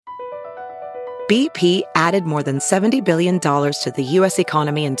BP added more than $70 billion to the U.S.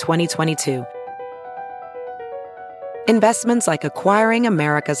 economy in 2022. Investments like acquiring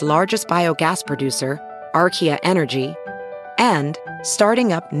America's largest biogas producer, Archaea Energy, and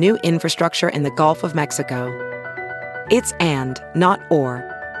starting up new infrastructure in the Gulf of Mexico. It's and, not or.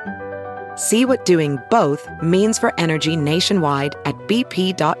 See what doing both means for energy nationwide at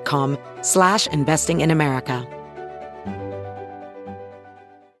bp.com/investing in America.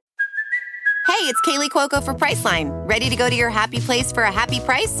 Hey, it's Kaylee Cuoco for Priceline. Ready to go to your happy place for a happy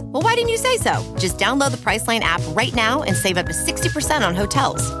price? Well, why didn't you say so? Just download the Priceline app right now and save up to 60% on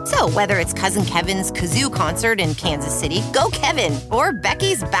hotels. So whether it's Cousin Kevin's Kazoo Concert in Kansas City, go Kevin, or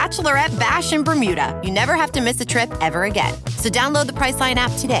Becky's Bachelorette Bash in Bermuda, you never have to miss a trip ever again. So download the Priceline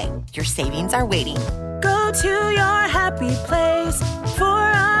app today. Your savings are waiting. Go to your happy place for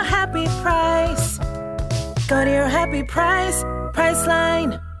a happy price. Go to your happy price,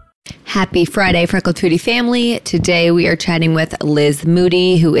 Priceline. Happy Friday, Freckled Foodie family. Today we are chatting with Liz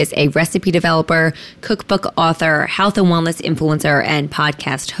Moody, who is a recipe developer, cookbook author, health and wellness influencer, and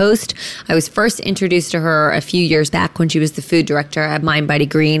podcast host. I was first introduced to her a few years back when she was the food director at MindBody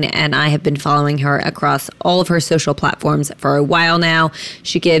Green, and I have been following her across all of her social platforms for a while now.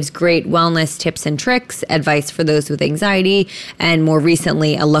 She gives great wellness tips and tricks, advice for those with anxiety, and more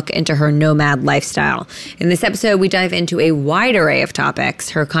recently, a look into her nomad lifestyle. In this episode, we dive into a wide array of topics,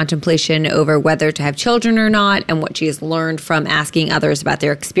 her contemplation over whether to have children or not, and what she has learned from asking others about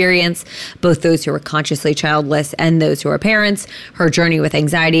their experience, both those who are consciously childless and those who are parents, her journey with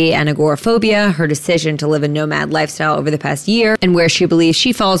anxiety and agoraphobia, her decision to live a nomad lifestyle over the past year, and where she believes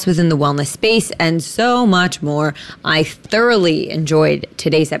she falls within the wellness space, and so much more. I thoroughly enjoyed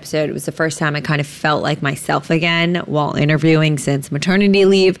today's episode. It was the first time I kind of felt like myself again while interviewing since maternity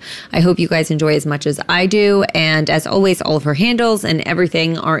leave. I hope you guys enjoy as much as I do, and as always, all of her handles and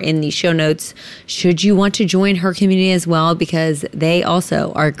everything are in the show notes should you want to join her community as well, because they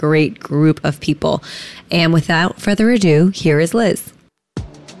also are a great group of people. And without further ado, here is Liz.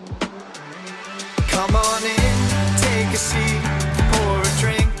 Come on in, take a seat, pour a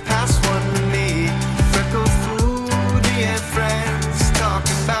drink, pass one to me. Freckled Foodie and friends,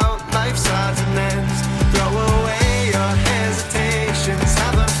 talking about life's odds and ends. Throw away your hesitations,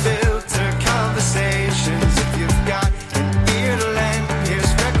 have unfiltered conversations. If you've got an ear to lend,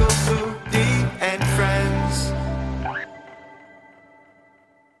 here's Freckled Foodie and friends.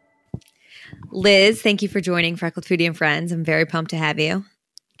 Liz, thank you for joining Freckled Foodie and Friends. I'm very pumped to have you.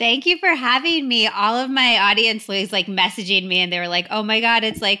 Thank you for having me. All of my audience was like messaging me and they were like, oh my God,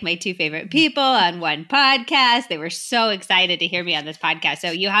 it's like my two favorite people on one podcast. They were so excited to hear me on this podcast.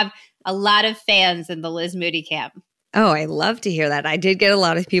 So you have a lot of fans in the Liz Moody camp. Oh, I love to hear that. I did get a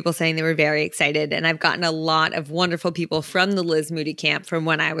lot of people saying they were very excited, and I've gotten a lot of wonderful people from the Liz Moody camp from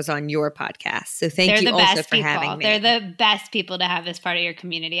when I was on your podcast. So thank you also for having me. They're the best people to have as part of your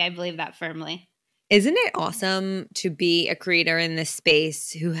community. I believe that firmly. Isn't it awesome to be a creator in this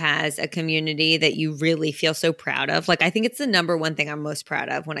space who has a community that you really feel so proud of? Like, I think it's the number one thing I'm most proud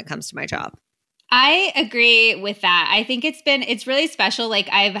of when it comes to my job. I agree with that. I think it's really special. Like,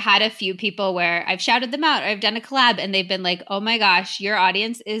 I've had a few people where I've shouted them out or I've done a collab and they've been like, oh my gosh, your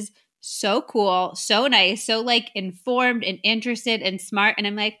audience is so cool, so nice, so like informed and interested and smart. And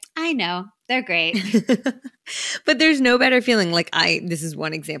I'm like, I know, they're great. But there's no better feeling. Like, this is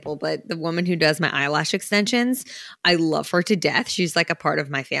one example, but the woman who does my eyelash extensions, I love her to death. She's like a part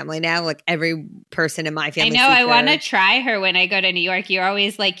of my family now. Like, every person in my family. I know. I want to try her when I go to New York. You're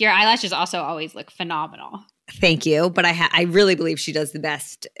always like, your eyelashes also always look phenomenal. Thank you. But I really believe she does the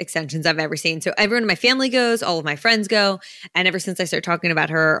best extensions I've ever seen. So everyone in my family goes, all of my friends go. And ever since I started talking about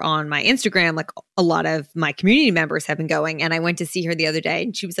her on my Instagram, like, a lot of my community members have been going. And I went to see her the other day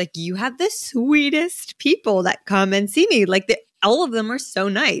and she was like, you have the sweetest people that come and see me. Like, all of them are so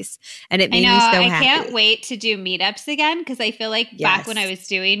nice. And it made me so happy. I can't wait to do meetups again, because I feel like back when I was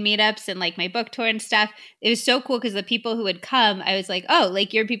doing meetups and like my book tour and stuff, it was so cool because the people who would come, I was like, oh,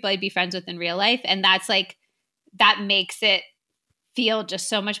 like, you're people I'd be friends with in real life. And that's like, that makes it feel just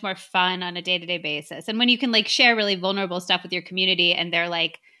so much more fun on a day-to-day basis. And when you can like share really vulnerable stuff with your community and they're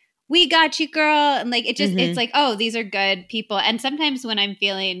like, we got you, girl. And like, it just, it's like, oh, these are good people. And sometimes when I'm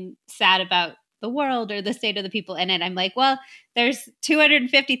feeling sad about the world or the state of the people in it, I'm like, well, there's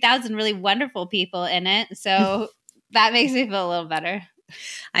 250,000 really wonderful people in it. So that makes me feel a little better.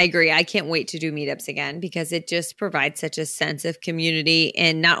 I agree. I can't wait to do meetups again because it just provides such a sense of community,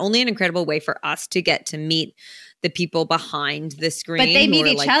 and not only an incredible way for us to get to meet the people behind the screen. But they meet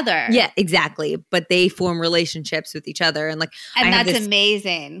each other. Yeah, exactly. But they form relationships with each other. And like, and that's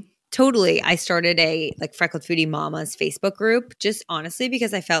amazing. Totally. I started a like Freckled Foodie Mamas Facebook group just honestly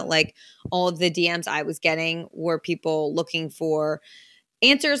because I felt like all of the DMs I was getting were people looking for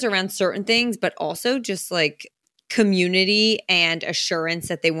answers around certain things, but also just like community and assurance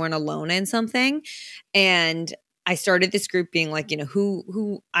that they weren't alone in something. And I started this group being like,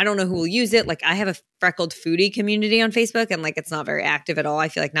 who I don't know who will use it. Like I have a Freckled Foodie community on Facebook and like it's not very active at all. I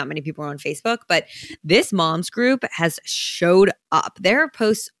feel like not many people are on Facebook, but this moms group has showed up. There are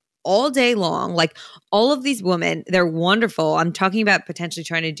posts all day long. Like all of these women, they're wonderful. I'm talking about potentially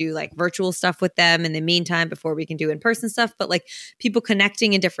trying to do like virtual stuff with them in the meantime before we can do in-person stuff, but like people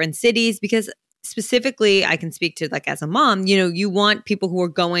connecting in different cities because specifically I can speak to like as a mom, you want people who are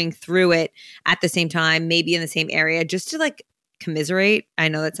going through it at the same time, maybe in the same area just to like commiserate. I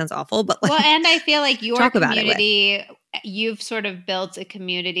know that sounds awful, but like, well, and I feel like your talk about it community, you've sort of built a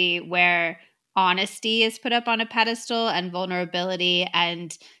community where honesty is put up on a pedestal and vulnerability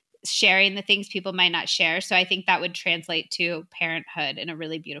and sharing the things people might not share. So I think that would translate to parenthood in a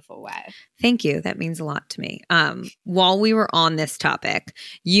really beautiful way. Thank you. That means a lot to me. While we were on this topic,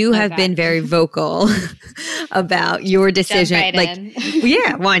 you have been very vocal about your decision. Jump right in.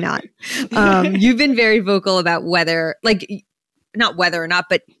 Yeah, why not? You've been very vocal about whether, like, not whether or not,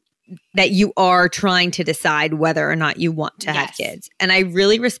 but that you are trying to decide whether or not you want to have kids. And I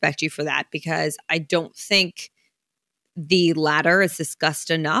really respect you for that because I don't think the latter is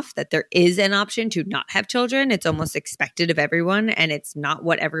discussed enough that there is an option to not have children. It's almost expected of everyone and it's not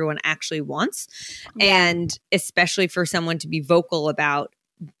what everyone actually wants. Yeah. And especially for someone to be vocal about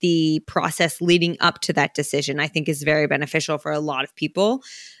the process leading up to that decision, I think is very beneficial for a lot of people.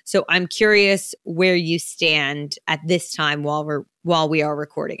 So I'm curious where you stand at this time while we are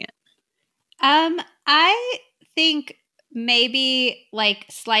recording it. I think maybe like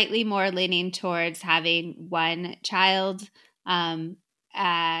slightly more leaning towards having one child, like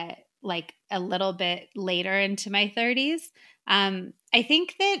a little bit later into my 30s. I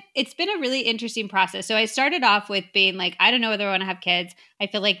think that it's been a really interesting process. So I started off with being like, I don't know whether I want to have kids. I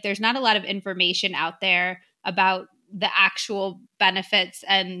feel like there's not a lot of information out there about the actual benefits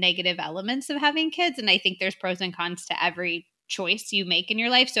and negative elements of having kids. And I think there's pros and cons to every choice you make in your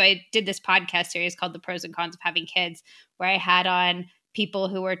life. So I did this podcast series called The Pros and Cons of Having Kids, where I had on people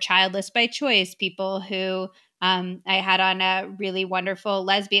who were childless by choice, people who I had on a really wonderful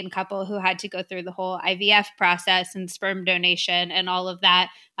lesbian couple who had to go through the whole IVF process and sperm donation and all of that.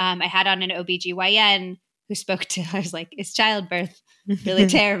 I had on an OBGYN who spoke to, I was like, is childbirth really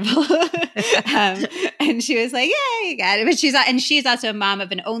terrible? And she was like, yeah, you got it. But she's also a mom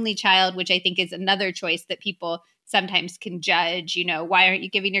of an only child, which I think is another choice that people sometimes can judge, why aren't you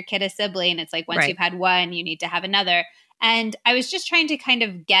giving your kid a sibling? It's like, once you've had one, you need to have another. And I was just trying to kind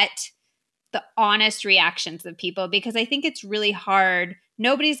of get the honest reactions of people because I think it's really hard.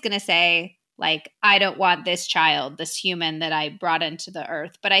 Nobody's going to say like, I don't want this child, this human that I brought into the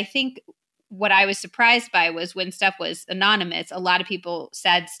earth. But I think what I was surprised by was when stuff was anonymous, a lot of people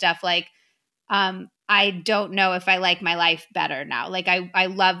said stuff like, I don't know if I like my life better now. Like I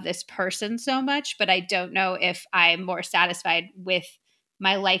love this person so much, but I don't know if I'm more satisfied with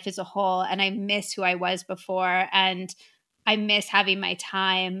my life as a whole. And I miss who I was before. And I miss having my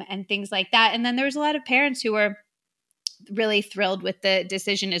time and things like that. And then there was a lot of parents who were really thrilled with the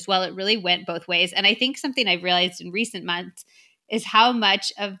decision as well. It really went both ways. And I think something I've realized in recent months is how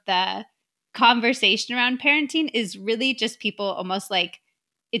much of the conversation around parenting is really just people almost like,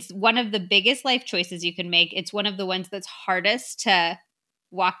 it's one of the biggest life choices you can make. It's one of the ones that's hardest to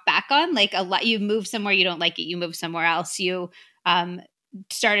walk back on. Like a lot, you move somewhere, you don't like it, you move somewhere else. You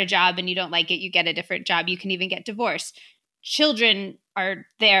start a job and you don't like it, you get a different job. You can even get divorced. Children are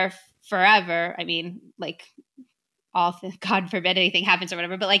there forever. I mean, like God forbid anything happens or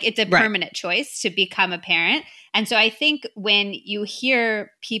whatever, but like it's a permanent choice to become a parent. And so I think when you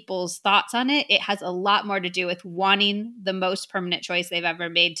hear people's thoughts on it, it has a lot more to do with wanting the most permanent choice they've ever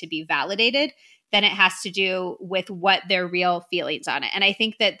made to be validated than it has to do with what their real feelings on it. And I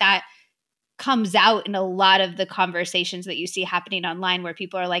think that comes out in a lot of the conversations that you see happening online where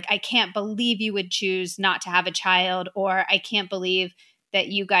people are like, I can't believe you would choose not to have a child, or I can't believe that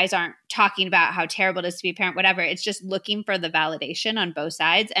you guys aren't talking about how terrible it is to be a parent, whatever. It's just looking for the validation on both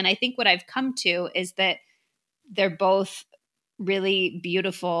sides. And I think what I've come to is that they're both really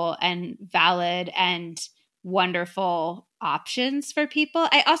beautiful and valid and wonderful options for people.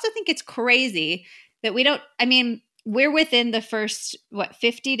 I also think it's crazy that we're within the first,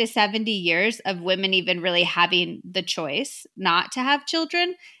 50 to 70 years of women even really having the choice not to have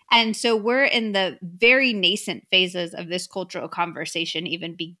children. And so we're in the very nascent phases of this cultural conversation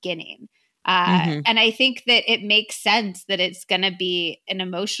even beginning. And I think that it makes sense that it's going to be an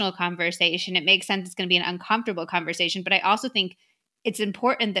emotional conversation. It makes sense it's going to be an uncomfortable conversation. But I also think it's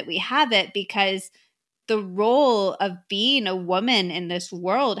important that we have it because the role of being a woman in this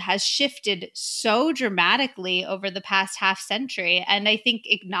world has shifted so dramatically over the past half century. And I think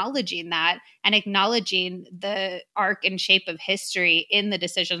acknowledging that and acknowledging the arc and shape of history in the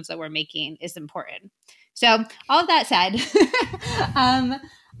decisions that we're making is important. So all of that said,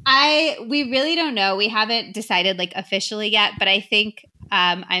 we really don't know. We haven't decided like officially yet, but I think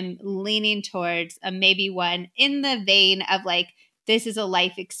I'm leaning towards a maybe one in the vein of like, this is a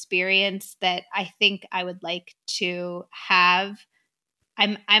life experience that I think I would like to have.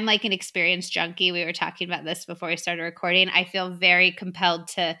 I'm like an experience junkie. We were talking about this before we started recording. I feel very compelled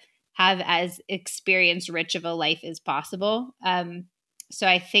to have as experience rich of a life as possible. So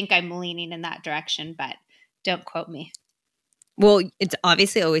I think I'm leaning in that direction, but don't quote me. Well, it's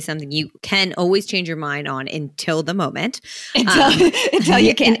obviously always something you can always change your mind on until the moment. Until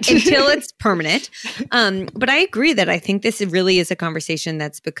you can't. Until it's permanent. But I agree that I think this really is a conversation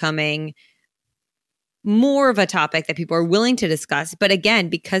that's becoming more of a topic that people are willing to discuss. But again,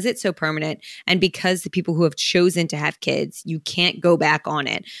 because it's so permanent and because the people who have chosen to have kids, you can't go back on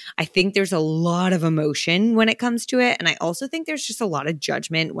it. I think there's a lot of emotion when it comes to it. And I also think there's just a lot of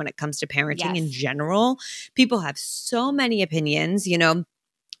judgment when it comes to parenting in general. People have so many opinions, you know,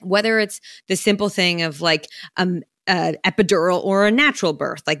 whether it's the simple thing of like epidural or a natural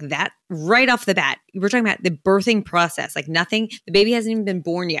birth, like that right off the bat. We're talking about the birthing process, like nothing, the baby hasn't even been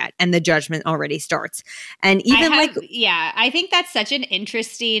born yet and the judgment already starts. And even I think that's such an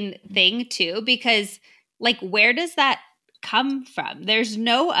interesting thing too, because like, where does that come from? There's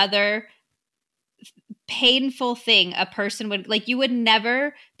no other painful thing a person would like. You would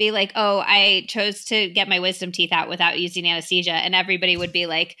never be like, oh, I chose to get my wisdom teeth out without using anesthesia, and everybody would be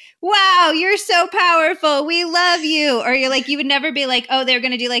like, wow, you're so powerful, we love you. Or you're like, you would never be like, oh, they're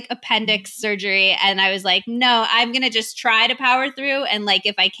gonna do like appendix surgery, and I was like, no, I'm gonna just try to power through, and like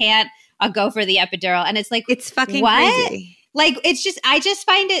if I can't, I'll go for the epidural. And it's like, it's fucking crazy. Like, it's just, I just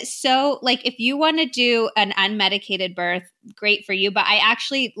find it so, like, if you want to do an unmedicated birth, great for you. But I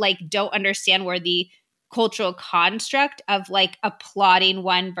actually, like, don't understand where the cultural construct of, like, applauding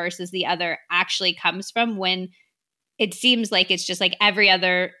one versus the other actually comes from, when it seems like it's just, like, every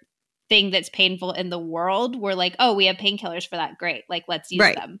other thing that's painful in the world, we're like, oh, we have painkillers for that. Great. Like, let's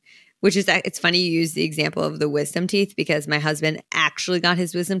use them. Which is, it's funny you use the example of the wisdom teeth, because my husband actually got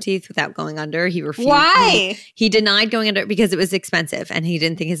his wisdom teeth without going under. He refused. Why? He denied going under because it was expensive and he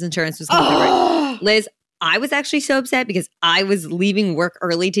didn't think his insurance was going to cover it. Liz, I was actually so upset because I was leaving work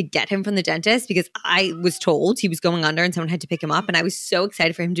early to get him from the dentist because I was told he was going under and someone had to pick him up. And I was so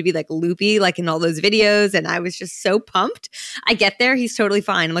excited for him to be like loopy, like in all those videos. And I was just so pumped. I get there. He's totally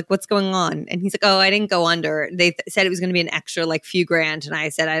fine. I'm like, what's going on? And he's like, oh, I didn't go under. They said it was going to be an extra like few grand. And I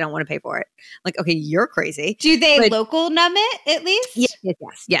said, I don't want to pay for it. I'm like, okay, you're crazy. Do they local numb it at least?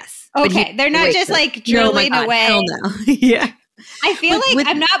 Yes. Okay. They're not just like drilling away. Hell no. Yeah. I feel like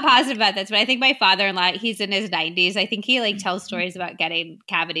I'm not positive about this, but I think my father-in-law, he's in his 90s. I think he like tells stories about getting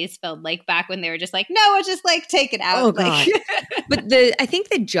cavities filled, like back when they were just like, no, we'll just like take it out. Oh God. But I think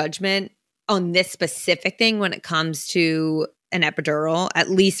the judgment on this specific thing when it comes to an epidural,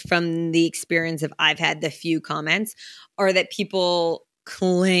 at least from the experience of I've had the few comments, are that people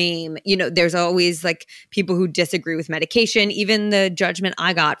claim, you know, there's always like people who disagree with medication. Even the judgment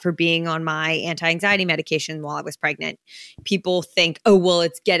I got for being on my anti-anxiety medication while I was pregnant, people think, oh, well,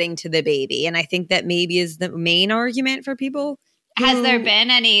 it's getting to the baby. And I think that maybe is the main argument for people. Has there been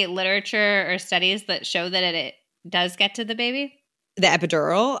any literature or studies that show that it does get to the baby? The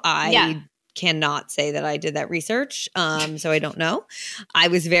epidural? I cannot say that I did that research. So I don't know. I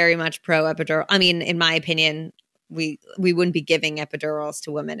was very much pro epidural. I mean, in my opinion, we wouldn't be giving epidurals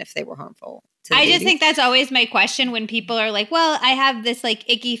to women if they were harmful to the I baby. just think that's always my question when people are like, well, I have this like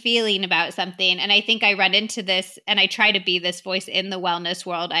icky feeling about something. And I think I run into this, and I try to be this voice in the wellness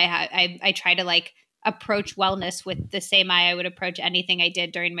world. I try to like approach wellness with the same eye I would approach anything I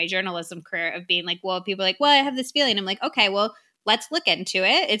did during my journalism career, of being like, well, people are like, well, I have this feeling. I'm like, okay, well, let's look into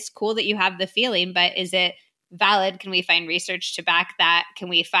it. It's cool that you have the feeling, but is it valid? Can we find research to back that? Can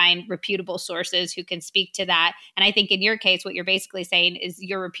we find reputable sources who can speak to that? And I think in your case, what you're basically saying is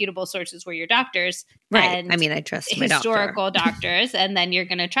your reputable sources were your doctors. Right. And I mean, I trust my historical doctors, and then you're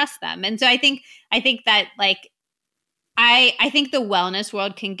going to trust them. And so I think that like, I think the wellness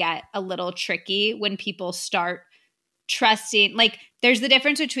world can get a little tricky when people start trusting, like there's the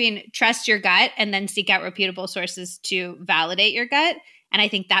difference between trust your gut and then seek out reputable sources to validate your gut. And I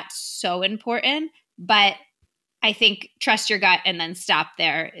think that's so important. But I think trust your gut and then stop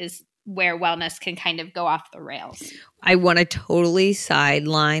there is where wellness can kind of go off the rails. I want to totally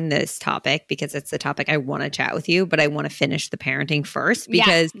sideline this topic because it's the topic I want to chat with you, but I want to finish the parenting first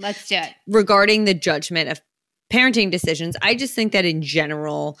because let's do it. Regarding the judgment of parenting decisions, I just think that in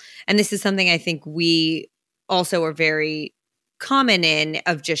general, and this is something I think we also are very common in,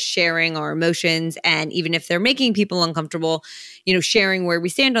 of just sharing our emotions, and even if they're making people uncomfortable, sharing where we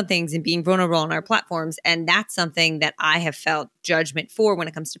stand on things and being vulnerable on our platforms. And that's something that I have felt judgment for when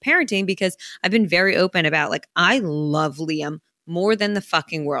it comes to parenting, because I've been very open about, like, I love Liam more than the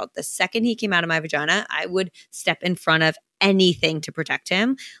fucking world. The second he came out of my vagina, I would step in front of anything to protect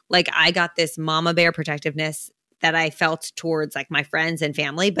him. Like, I got this mama bear protectiveness that I felt towards, like, my friends and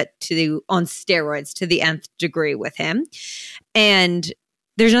family, but on steroids to the nth degree with him. And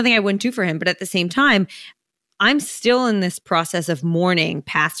there's nothing I wouldn't do for him. But at the same time, I'm still in this process of mourning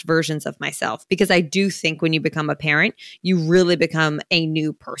past versions of myself, because I do think when you become a parent, you really become a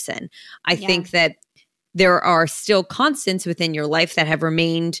new person. I think that there are still constants within your life that have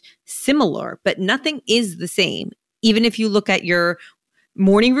remained similar, but nothing is the same. Even if you look at your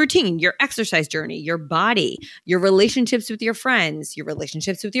morning routine, your exercise journey, your body, your relationships with your friends, your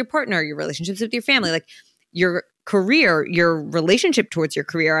relationships with your partner, your relationships with your family, like your career, your relationship towards your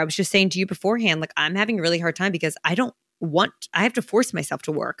career. I was just saying to you beforehand, like, I'm having a really hard time because I have to force myself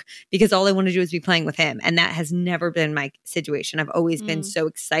to work because all I want to do is be playing with him. And that has never been my situation. I've always been so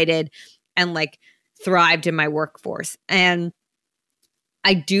excited and, like, thrived in my workforce. And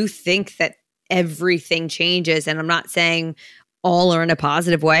I do think that everything changes. And I'm not saying all are in a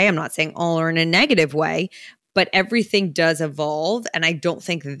positive way. I'm not saying all are in a negative way, but everything does evolve. And I don't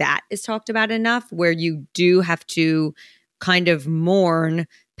think that is talked about enough, where you do have to kind of mourn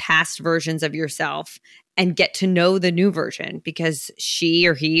past versions of yourself and get to know the new version, because she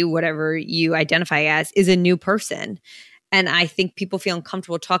or he, whatever you identify as, is a new person. And I think people feel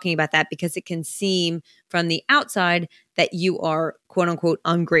uncomfortable talking about that because it can seem from the outside that you are, quote unquote,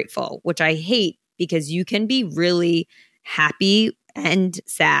 ungrateful, which I hate, because you can be really happy and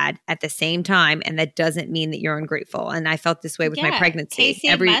sad at the same time, and that doesn't mean that you're ungrateful. And I felt this way with my pregnancy.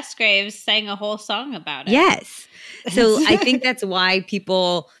 Casey Musgraves sang a whole song about it. Yes. So I think that's why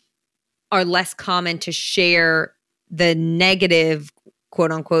people are less common to share the negative,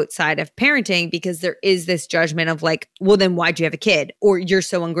 quote unquote, side of parenting, because there is this judgment of, like, well, then why'd you have a kid? Or you're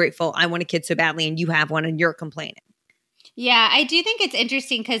so ungrateful. I want a kid so badly and you have one and you're complaining. Yeah, I do think it's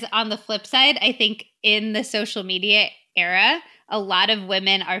interesting because on the flip side, I think in the social media era, a lot of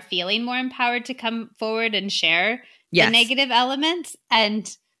women are feeling more empowered to come forward and share the negative elements,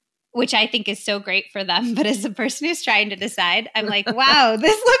 and which I think is so great for them. But as a person who's trying to decide, I'm like, wow,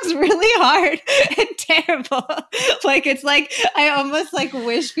 this looks really hard and terrible. Like, it's like, I almost, like,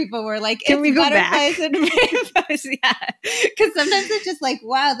 wish people were like, can we go back? And rainbows. Yeah. Because sometimes it's just like,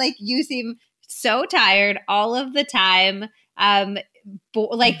 wow, like, you seem so tired all of the time.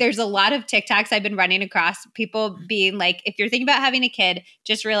 Like, there's a lot of TikToks I've been running across, people being like, if you're thinking about having a kid,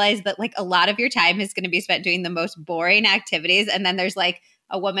 just realize that, like, a lot of your time is going to be spent doing the most boring activities. And then there's, like,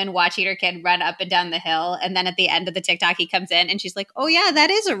 a woman watching her kid run up and down the hill. And then at the end of the TikTok, he comes in and she's like, oh yeah, that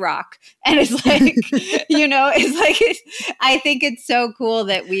is a rock. And it's like, it's like, I think it's so cool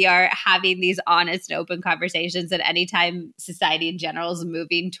that we are having these honest and open conversations, and anytime society in general is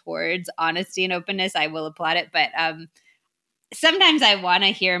moving towards honesty and openness, I will applaud it. But, sometimes I want to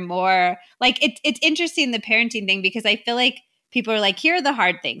hear more. Like, it's interesting, the parenting thing, because I feel like people are like, here are the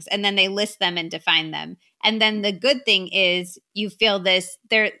hard things, and then they list them and define them. And then the good thing is you feel this,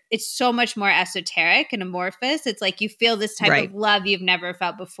 it's so much more esoteric and amorphous. It's like you feel this type of love you've never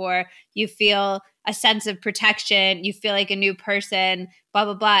felt before. You feel a sense of protection. You feel like a new person, blah,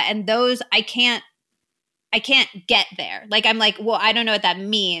 blah, blah. And those, I can't get there. Like, I'm like, well, I don't know what that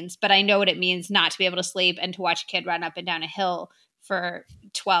means, but I know what it means not to be able to sleep and to watch a kid run up and down a hill for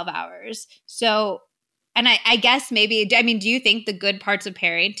 12 hours. So, and I guess maybe, I mean, do you think the good parts of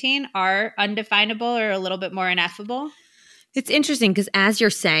parenting are undefinable or a little bit more ineffable? It's interesting because as you're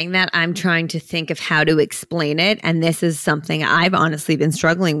saying that, I'm trying to think of how to explain it. And this is something I've honestly been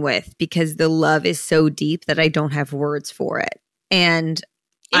struggling with, because the love is so deep that I don't have words for it. And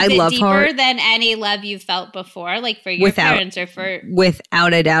I love her deeper than any love you've felt before, like for your parents or for.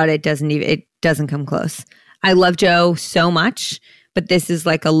 Without a doubt, it doesn't come close. I love Joe so much, but this is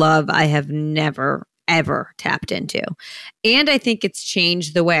like a love I have never, ever tapped into. And I think it's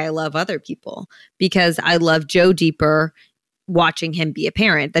changed the way I love other people, because I love Joe deeper watching him be a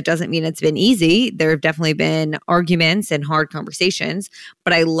parent. That doesn't mean it's been easy. There have definitely been arguments and hard conversations,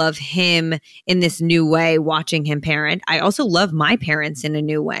 but I love him in this new way, watching him parent. I also love my parents in a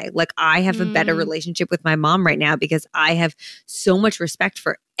new way. Like I have a better relationship with my mom right now because I have so much respect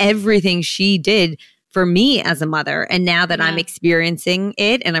for everything she did for me as a mother. And now that I'm experiencing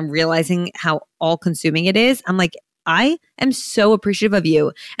it and I'm realizing how all consuming it is, I'm like, I am so appreciative of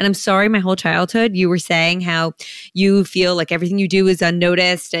you. And I'm sorry, my whole childhood, you were saying how you feel like everything you do is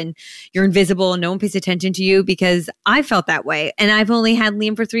unnoticed and you're invisible and no one pays attention to you, because I felt that way. And I've only had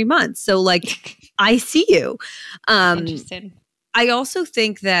Liam for 3 months. So like, I see you. Interesting. I also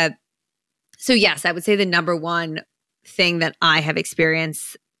think that, so yes, I would say the number one thing that I have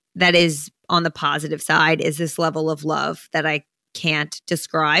experienced that is on the positive side is this level of love that I can't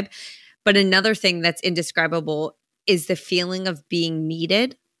describe. But another thing that's indescribable is the feeling of being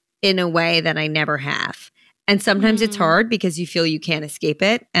needed in a way that I never have. And sometimes it's hard because you feel you can't escape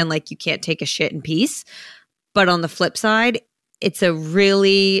it and like you can't take a shit in peace. But on the flip side, it's a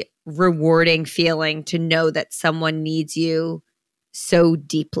really rewarding feeling to know that someone needs you so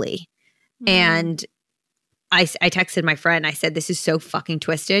deeply. And I texted my friend, I said, this is so fucking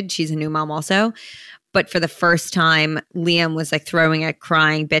twisted. She's a new mom also. But for the first time, Liam was like throwing a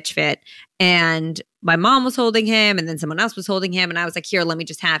crying bitch fit. And my mom was holding him and then someone else was holding him. And I was like, here, let me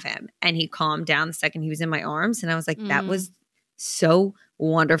just have him. And he calmed down the second he was in my arms. And I was like, that was so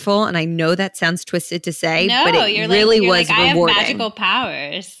wonderful. And I know that sounds twisted to say, but it really was I rewarding. have magical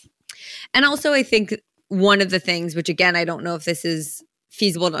powers. And also I think one of the things, which again, I don't know if this is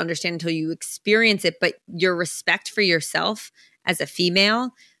feasible to understand until you experience it, but your respect for yourself as a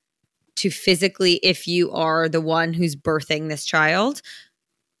female to physically, if you are the one who's birthing this child,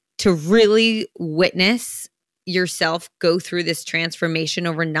 to really witness yourself go through this transformation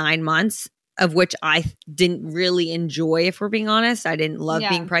over 9 months, of which I didn't really enjoy, if we're being honest. I didn't love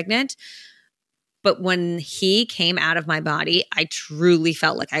being pregnant. But when he came out of my body, I truly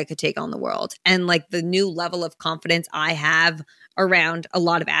felt like I could take on the world. And like the new level of confidence I have around a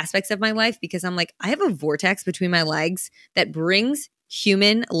lot of aspects of my life, because I'm like, I have a vortex between my legs that brings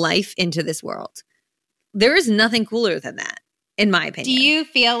human life into this world. There is nothing cooler than that, in my opinion. Do you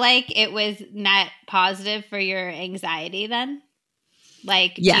feel like it was net positive for your anxiety then?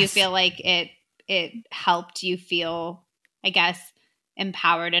 Like, yes. Do you feel like it helped you feel, I guess,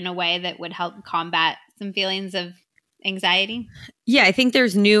 empowered in a way that would help combat some feelings of anxiety? Yeah, I think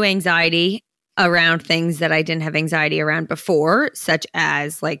there's new anxiety around things that I didn't have anxiety around before, such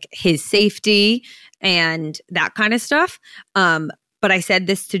as like his safety and that kind of stuff. But I said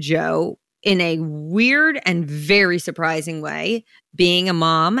this to Joe in a weird and very surprising way. Being a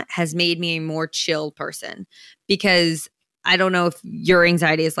mom has made me a more chill person, because I don't know if your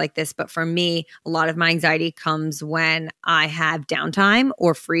anxiety is like this, but for me, a lot of my anxiety comes when I have downtime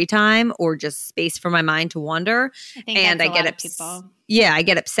or free time or just space for my mind to wander. I think that's a lot of people. Yeah, I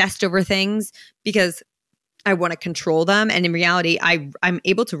get obsessed over things because I want to control them. And in reality, I'm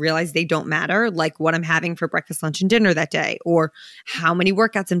able to realize they don't matter, like what I'm having for breakfast, lunch, and dinner that day, or how many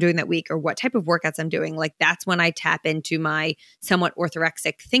workouts I'm doing that week, or what type of workouts I'm doing. Like that's when I tap into my somewhat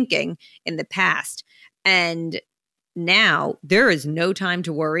orthorexic thinking in the past. And now there is no time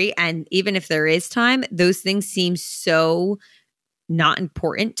to worry. And even if there is time, those things seem so not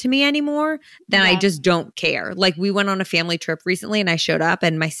important to me anymore, then I just don't care. Like we went on a family trip recently and I showed up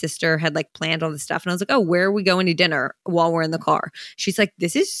and my sister had like planned all this stuff. And I was like, oh, where are we going to dinner while we're in the car? She's like,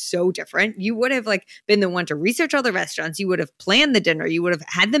 this is so different. You would have like been the one to research all the restaurants. You would have planned the dinner. You would have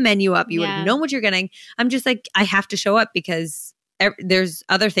had the menu up. You would have known what you're getting. I'm just like, I have to show up because there's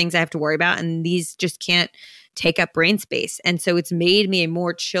other things I have to worry about. And these just can't take up brain space. And so it's made me a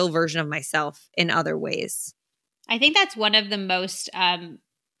more chill version of myself in other ways. I think that's one of the most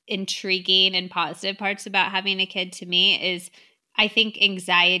intriguing and positive parts about having a kid to me is I think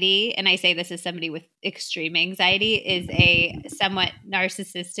anxiety, and I say this as somebody with extreme anxiety, is a somewhat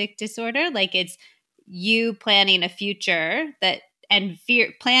narcissistic disorder. Like it's you planning a future and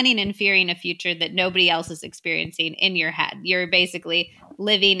planning and fearing a future that nobody else is experiencing in your head. You're basically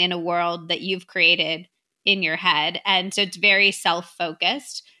living in a world that you've created in your head. And so it's very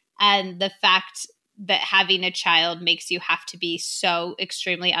self-focused. And the fact that having a child makes you have to be so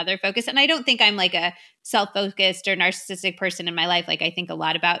extremely other focused. And I don't think I'm like a self-focused or narcissistic person in my life. Like I think a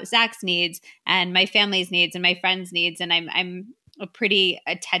lot about Zach's needs and my family's needs and my friends' needs. And I'm a pretty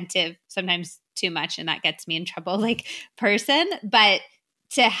attentive, sometimes too much, and that gets me in trouble, like person. But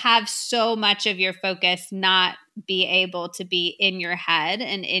to have so much of your focus not be able to be in your head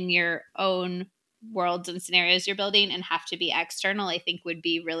and in your own worlds and scenarios you're building and have to be external, I think would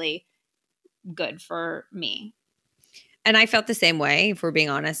be really good for me. And I felt the same way, if we're being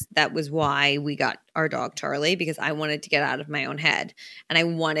honest. That was why we got our dog Charlie, because I wanted to get out of my own head and I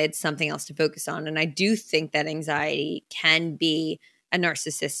wanted something else to focus on. And I do think that anxiety can be a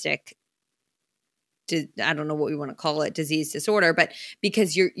narcissistic, I don't know what we want to call it, disease, disorder, but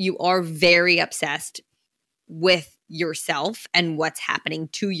because you are very obsessed with yourself and what's happening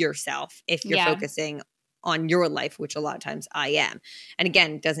to yourself if you're focusing on your life, which a lot of times I am. And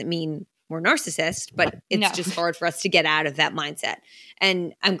again, doesn't mean we're narcissists, but it's just hard for us to get out of that mindset.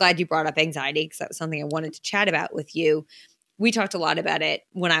 And I'm glad you brought up anxiety, because that was something I wanted to chat about with you. We talked a lot about it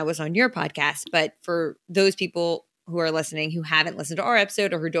when I was on your podcast, but for those people who are listening who haven't listened to our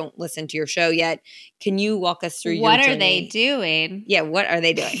episode or who don't listen to your show yet, can you walk us through what your journey? Are they doing? Yeah, what are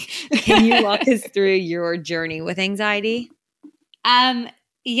they doing? Can you walk us through your journey with anxiety?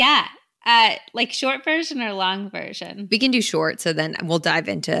 Yeah. Like short version or long version? We can do short, so then we'll dive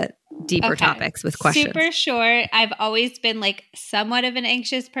into deeper topics with questions. Super short. I've always been like somewhat of an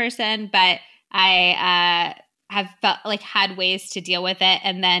anxious person, but I have felt like had ways to deal with it.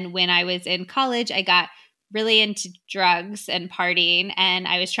 And then when I was in college, I got really into drugs and partying, and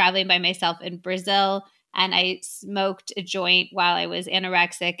I was traveling by myself in Brazil, and I smoked a joint while I was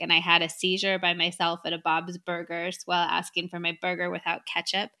anorexic, and I had a seizure by myself at a Bob's Burgers while asking for my burger without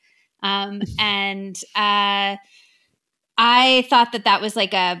ketchup. And I thought that was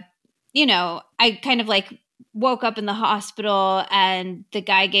like I kind of like woke up in the hospital and the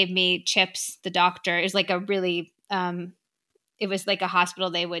guy gave me chips. The doctor is like a really, it was like a hospital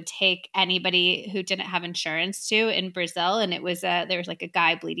they would take anybody who didn't have insurance to in Brazil. And it was, there was like a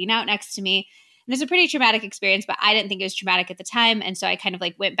guy bleeding out next to me. And it was a pretty traumatic experience, but I didn't think it was traumatic at the time. And so I kind of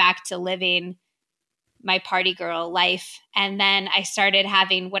like went back to living my party girl life. And then I started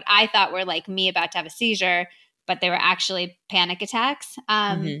having what I thought were like me about to have a seizure, but they were actually panic attacks,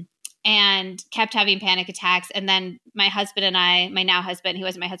 and kept having panic attacks. And then my husband and I, my now husband, who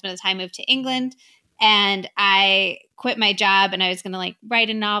wasn't my husband at the time, moved to England, and I quit my job, and I was going to like write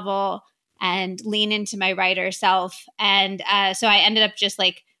a novel and lean into my writer self. And so I ended up just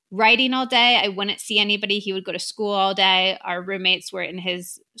like writing all day. I wouldn't see anybody. He would go to school all day. Our roommates were in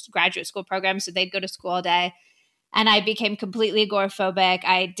his graduate school program, so they'd go to school all day. And I became completely agoraphobic.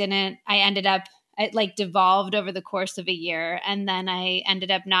 It like devolved over the course of a year. And then I ended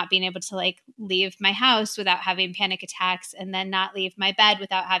up not being able to like leave my house without having panic attacks, and then not leave my bed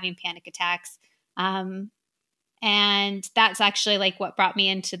without having panic attacks. And that's actually like what brought me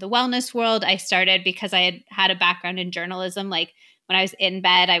into the wellness world. I started because I had a background in journalism. Like when I was in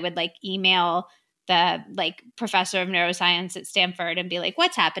bed, I would like email the like professor of neuroscience at Stanford and be like,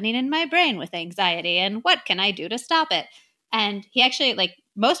 what's happening in my brain with anxiety and what can I do to stop it? And he actually, like,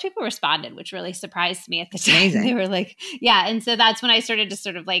 most people responded, which really surprised me at the time. Amazing. They were like, yeah. And so that's when I started to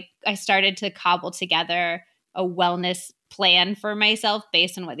sort of like, I started to cobble together a wellness plan for myself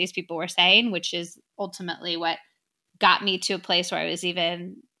based on what these people were saying, which is ultimately what got me to a place where I was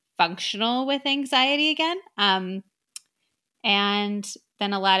even functional with anxiety again. And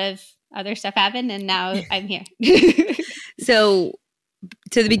then a lot of other stuff happened, and now I'm here. So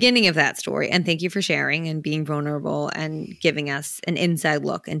to the beginning of that story, and thank you for sharing and being vulnerable and giving us an inside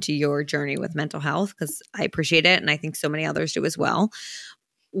look into your journey with mental health, because I appreciate it, and I think so many others do as well.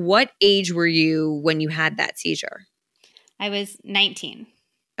 What age were you when you had that seizure? I was 19.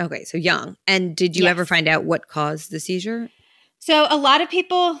 Okay, so young. And did you ever find out what caused the seizure? So a lot of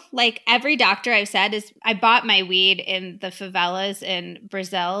people, like every doctor I've said, is I bought my weed in the favelas in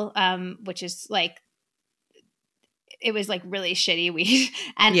Brazil, which is like, it was like really shitty weed.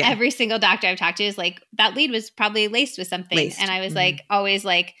 And every single doctor I've talked to is like, that weed was probably laced with something. And I was like, always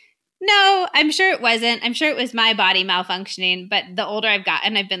like, no, I'm sure it wasn't. I'm sure it was my body malfunctioning. But the older I've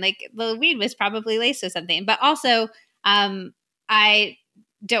gotten, I've been like, the weed was probably laced with something. But also, I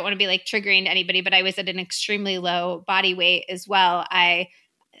don't want to be like triggering to anybody, but I was at an extremely low body weight as well.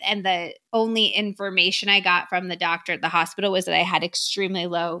 And the only information I got from the doctor at the hospital was that I had extremely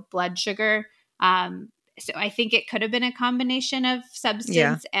low blood sugar. So I think it could have been a combination of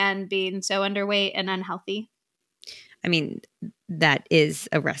substance and being so underweight and unhealthy. I mean, that is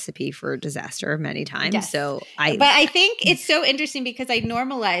a recipe for disaster many times. Yes. But I think it's so interesting because I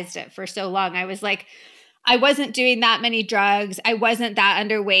normalized it for so long. I was like, I wasn't doing that many drugs. I wasn't that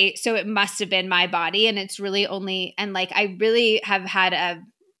underweight. So it must have been my body. And it's really only, and like, I really have had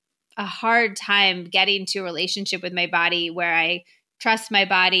a hard time getting to a relationship with my body where I trust my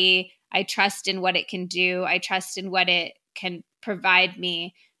body. I trust in what it can do. I trust in what it can provide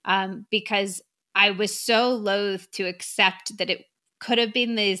me, because I was so loath to accept that it could have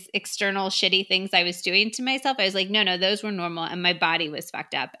been these external shitty things I was doing to myself. I was like, no, those were normal. And my body was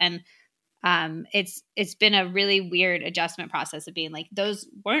fucked up. And it's been a really weird adjustment process of being like, those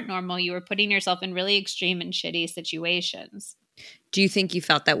weren't normal. You were putting yourself in really extreme and shitty situations. Do you think you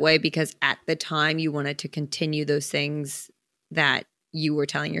felt that way because at the time you wanted to continue those things that you were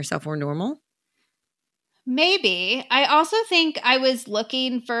telling yourself were normal? Maybe. I also think I was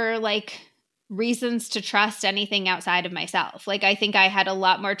looking for like reasons to trust anything outside of myself. Like I think I had a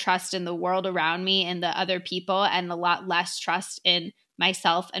lot more trust in the world around me and the other people and a lot less trust in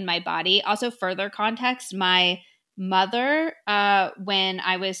myself and my body. Also, further context, my mother, when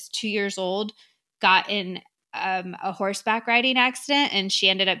I was 2 years old, got in a horseback riding accident, and she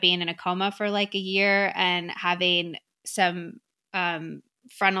ended up being in a coma for like a year and having some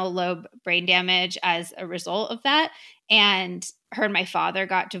frontal lobe brain damage as a result of that. And her and my father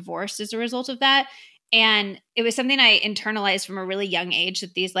got divorced as a result of that. And it was something I internalized from a really young age,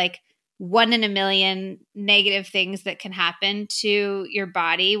 that these like 1 in a million negative things that can happen to your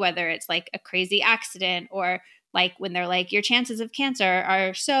body, whether it's like a crazy accident or like when they're like, your chances of cancer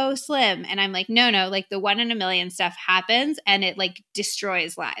are so slim. And I'm like, no, like the 1 in a million stuff happens and it like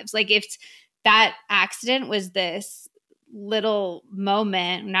destroys lives. Like if that accident was this little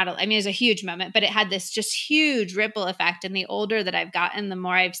moment, I mean, it was a huge moment, but it had this just huge ripple effect. And the older that I've gotten, the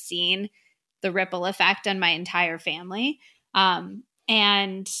more I've seen the ripple effect on my entire family.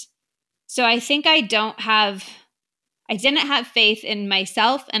 And so I think I didn't have faith in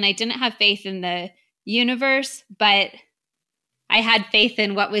myself and I didn't have faith in the universe, but I had faith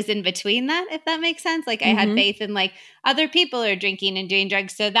in what was in between that, if that makes sense. Like I had faith in like other people are drinking and doing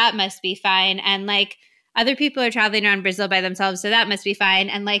drugs, so that must be fine. And like other people are traveling around Brazil by themselves, so that must be fine.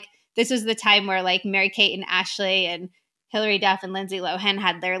 And like this was the time where like Mary-Kate and Ashley and Hilary Duff and Lindsay Lohan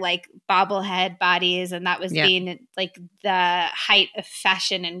had their like bobblehead bodies, and that was being like the height of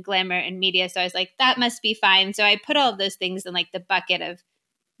fashion and glamour and media. So I was like, that must be fine. So I put all of those things in like the bucket of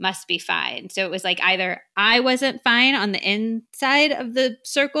must be fine. So it was like either I wasn't fine on the inside of the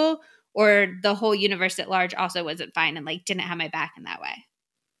circle, or the whole universe at large also wasn't fine and like didn't have my back in that way.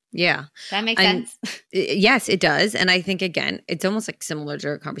 Yeah. Does that make sense? Yes, it does. And I think, again, it's almost like similar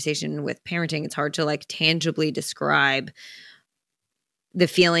to a conversation with parenting. It's hard to like tangibly describe the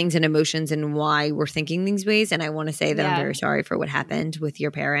feelings and emotions and why we're thinking these ways. And I want to say that I'm very sorry for what happened with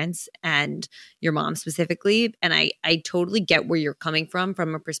your parents and your mom specifically. And I totally get where you're coming from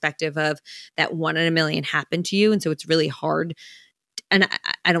a perspective of that 1 in a million happened to you. And so it's really hard. And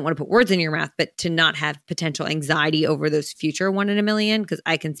I don't want to put words in your mouth, but to not have potential anxiety over those future 1 in a million, because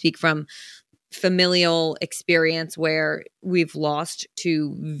I can speak from familial experience where we've lost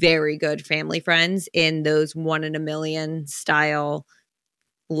 2 very good family friends in those 1 in a million style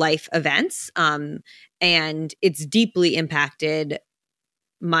life events. And it's deeply impacted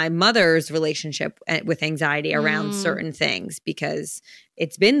my mother's relationship with anxiety around certain things, because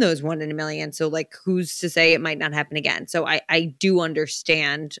it's been those 1 in a million. So like, who's to say it might not happen again? So I do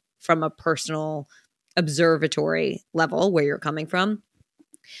understand from a personal observatory level where you're coming from.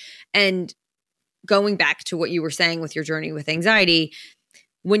 And going back to what you were saying with your journey with anxiety,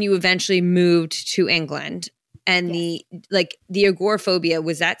 when you eventually moved to England and the agoraphobia,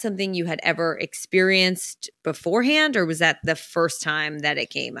 was that something you had ever experienced beforehand, or was that the first time that it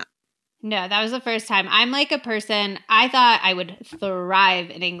came up? No, that was the first time. I'm like a person, I thought I would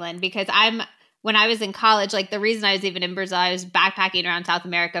thrive in England because when I was in college, like the reason I was even in Brazil, I was backpacking around South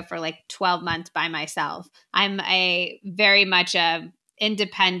America for like 12 months by myself. I'm very much a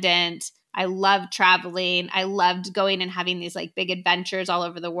independent. I loved traveling. I loved going and having these like big adventures all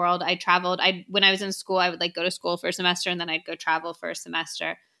over the world. I traveled. When I was in school, I would like go to school for a semester and then I'd go travel for a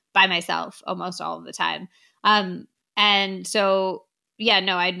semester by myself almost all of the time. And so, yeah,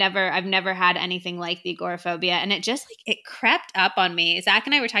 no, I've never had anything like the agoraphobia. And it just like, it crept up on me. Zach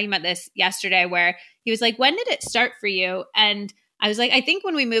and I were talking about this yesterday where he was like, when did it start for you? And I was like, I think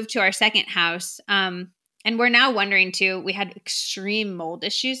when we moved to our second house, and we're now wondering too, we had extreme mold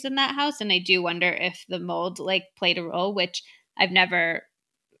issues in that house. And I do wonder if the mold like played a role, which I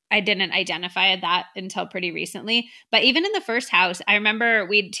didn't identify that until pretty recently. But even in the first house, I remember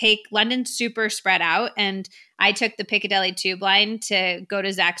we'd take London super spread out, and I took the Piccadilly tube line to go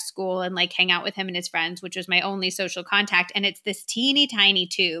to Zach's school and like hang out with him and his friends, which was my only social contact. And it's this teeny tiny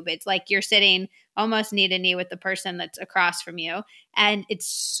tube. It's like you're sitting almost knee to knee with the person that's across from you. And it's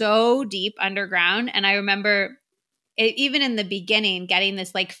so deep underground. And I remember even in the beginning getting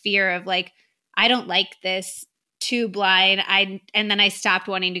this like fear of like, I don't like this tube line. And then I stopped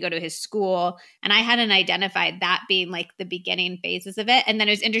wanting to go to his school, and I hadn't identified that being like the beginning phases of it. And then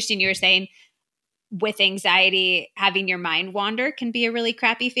it was interesting, you were saying with anxiety, having your mind wander can be a really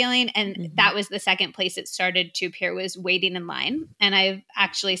crappy feeling. And that was the second place it started to appear, was waiting in line. And I've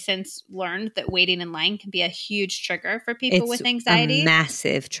actually since learned that waiting in line can be a huge trigger for people with anxiety. A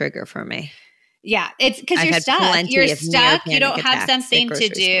massive trigger for me. Yeah, it's because you're stuck. You're stuck. You don't have something to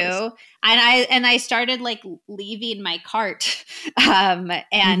do. Stores. And I started like leaving my cart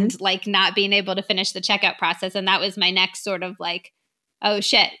and like not being able to finish the checkout process. And that was my next sort of like, oh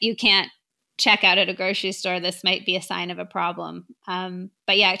shit, you can't check out at a grocery store. This might be a sign of a problem.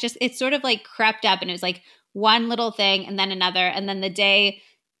 But yeah, it sort of like crept up, and it was like one little thing and then another. And then the day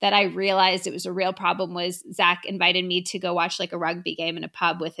that I realized it was a real problem was Zach invited me to go watch like a rugby game in a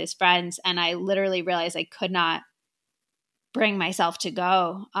pub with his friends. And I literally realized I could not bring myself to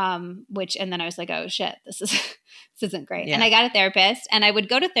go, and then I was like, oh shit, this isn't great. Yeah. And I got a therapist, and I would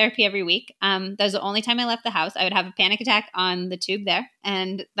go to therapy every week. That was the only time I left the house. I would have a panic attack on the tube there,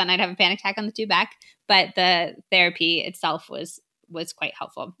 and then I'd have a panic attack on the tube back. But the therapy itself was quite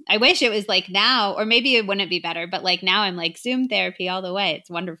helpful. I wish it was like now, or maybe it wouldn't be better, but like now I'm like Zoom therapy all the way. It's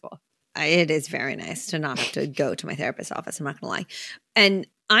wonderful. It is very nice to not have to go to my therapist's office. I'm not going to lie. And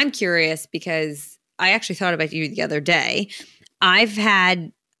I'm curious because I actually thought about you the other day. I've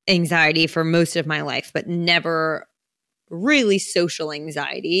had anxiety for most of my life, but never really social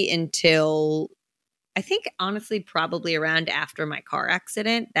anxiety until I think honestly probably around after my car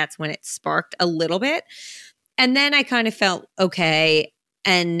accident. That's when it sparked a little bit. And then I kind of felt okay.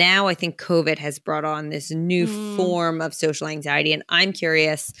 And now I think COVID has brought on this new form of social anxiety. And I'm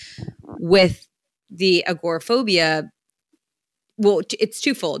curious with the agoraphobia. Well, it's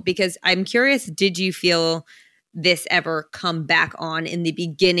twofold because I'm curious, did you feel this ever come back on in the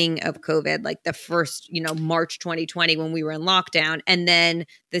beginning of COVID, like the first, March 2020 when we were in lockdown? And then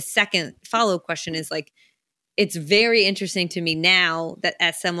the second follow-up question is like, it's very interesting to me now that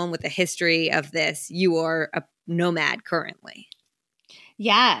as someone with a history of this, you are a nomad currently.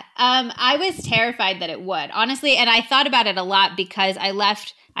 Yeah. I was terrified that it would, honestly. And I thought about it a lot because I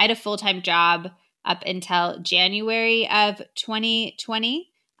had a full-time job up until January of 2020.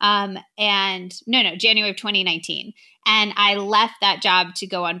 January of 2019. And I left that job to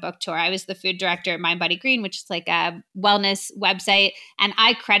go on book tour. I was the food director at Mind Body Green, which is like a wellness website. And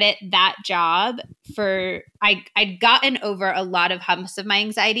I credit that job for, I'd gotten over a lot of humps of my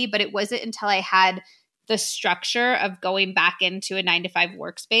anxiety, but it wasn't until I had the structure of going back into a 9-to-5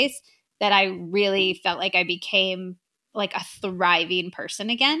 workspace that I really felt like I became like a thriving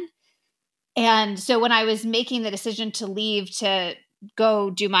person again. And so when I was making the decision to leave to go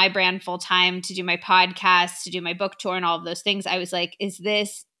do my brand full time, to do my podcast, to do my book tour and all of those things, I was like,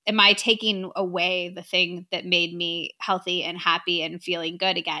 am I taking away the thing that made me healthy and happy and feeling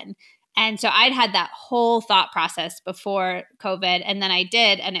good again? And so I'd had that whole thought process before COVID, and then I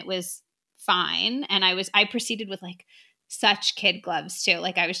did, and it was fine. And I proceeded with like such kid gloves too.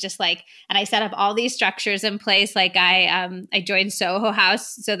 Like I was just like, and I set up all these structures in place. Like I joined Soho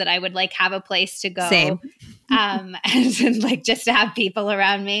House so that I would like have a place to go. Same. And like just to have people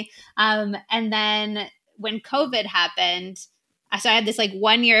around me. And then when COVID happened, so I had this like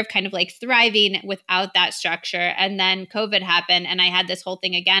 1 year of kind of like thriving without that structure. And then COVID happened, and I had this whole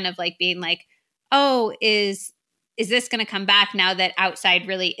thing again of like being like, oh, is this going to come back now that outside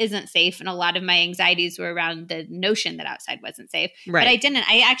really isn't safe? And a lot of my anxieties were around the notion that outside wasn't safe. Right. But I didn't.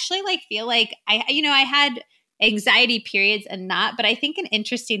 I actually like feel like I had anxiety periods and not. But I think an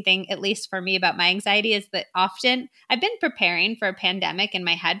interesting thing, at least for me, about my anxiety is that often I've been preparing for a pandemic in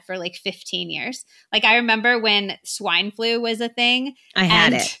my head for like 15 years. Like I remember when swine flu was a thing. I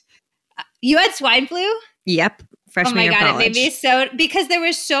had it. You had swine flu? Yep. Freshman year of college. It made me so, because there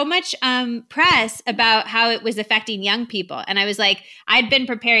was so much press about how it was affecting young people. And I was like, I'd been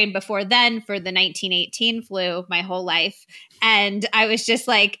preparing before then for the 1918 flu my whole life. And I was just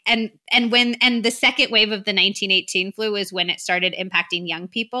like, and the second wave of the 1918 flu was when it started impacting young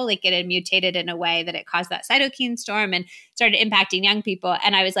people. Like it had mutated in a way that it caused that cytokine storm and started impacting young people.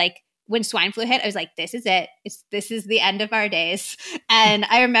 And I was like, when swine flu hit, I was like, this is it. This is the end of our days. And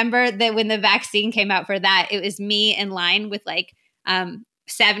I remember that when the vaccine came out for that, it was me in line with like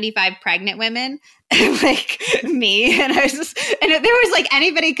 75 pregnant women, like me. And I was just, and there was like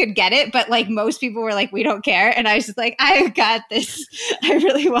anybody could get it, but like most people were like, we don't care. And I was just like, I got this. I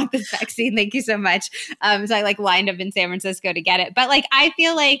really want this vaccine. Thank you so much. So I like lined up in San Francisco to get it. But like, I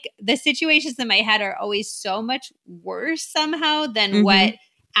feel like the situations in my head are always so much worse somehow than what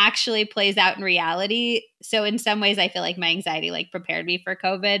actually plays out in reality. So in some ways I feel like my anxiety like prepared me for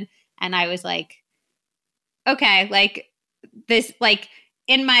COVID. And I was like, okay, like this, like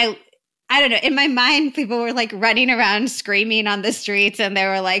in my, I don't know. In my mind, people were like running around screaming on the streets and they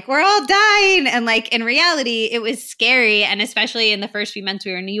were like, we're all dying. And like in reality, it was scary. And especially in the first few months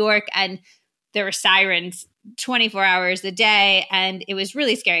we were in New York and there were sirens 24 hours a day. And it was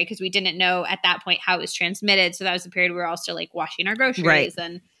really scary because we didn't know at that point how it was transmitted. So that was the period we were all still like washing our groceries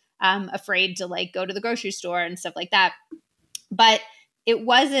and afraid to like go to the grocery store and stuff like that. But it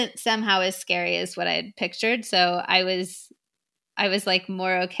wasn't somehow as scary as what I had pictured. So I was like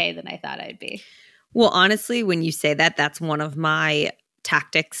more okay than I thought I'd be. Well, honestly, when you say that, that's one of my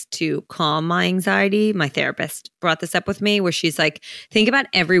tactics to calm my anxiety. My therapist brought this up with me where she's like, think about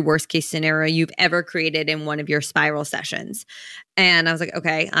every worst case scenario you've ever created in one of your spiral sessions. And I was like,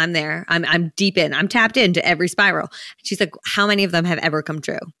 okay, I'm there. I'm deep in. I'm tapped into every spiral. She's like, how many of them have ever come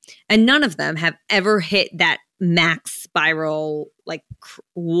true? And none of them have ever hit that max spiral, like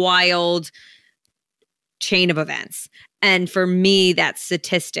wild chain of events. And for me, that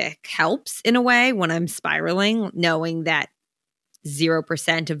statistic helps in a way when I'm spiraling, knowing that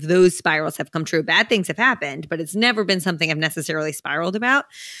 0% of those spirals have come true. Bad things have happened, but it's never been something I've necessarily spiraled about.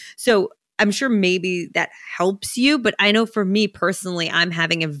 So I'm sure maybe that helps you. But I know for me personally, I'm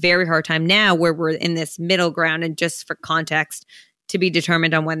having a very hard time now where we're in this middle ground. And just for context, to be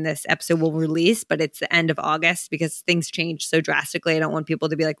determined on when this episode will release, but it's the end of August because things change so drastically. I don't want people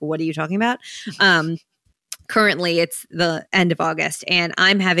to be like, what are you talking about? Currently, it's the end of August, and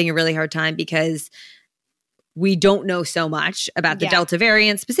I'm having a really hard time because we don't know so much about the Delta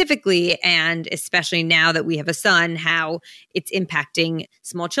variant specifically, and especially now that we have a son, how it's impacting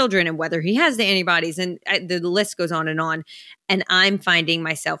small children and whether he has the antibodies, and the list goes on. And I'm finding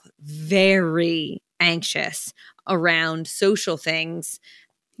myself very anxious around social things.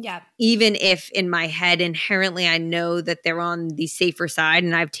 Yeah. Even if in my head inherently I know that they're on the safer side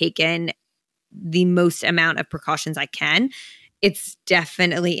and I've taken the most amount of precautions I can, it's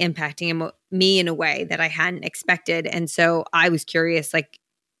definitely impacting me in a way that I hadn't expected. And so I was curious, like,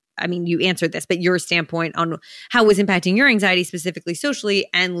 I mean, you answered this, but your standpoint on how it was impacting your anxiety specifically socially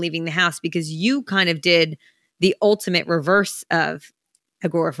and leaving the house, because you kind of did the ultimate reverse of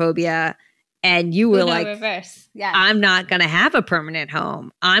agoraphobia. And you were like, reverse. Yeah. I'm not going to have a permanent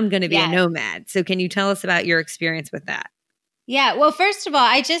home. I'm going to be a nomad. So can you tell us about your experience with that? Yeah. Well, first of all,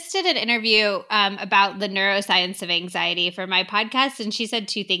 I just did an interview about the neuroscience of anxiety for my podcast. And she said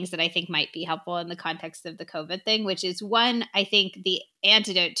two things that I think might be helpful in the context of the COVID thing, which is one, I think the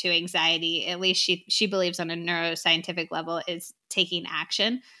antidote to anxiety, at least she believes on a neuroscientific level, is taking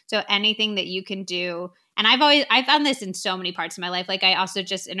action. So anything that you can do. And I found this in so many parts of my life. Like I also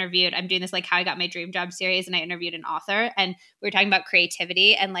just interviewed, I'm doing this like How I Got My Dream Job series, and I interviewed an author and we were talking about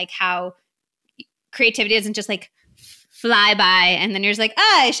creativity and like how creativity isn't just like fly by and then you're just like,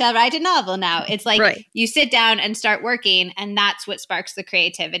 I shall write a novel now. It's like you sit down and start working, and that's what sparks the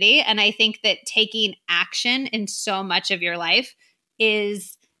creativity. And I think that taking action in so much of your life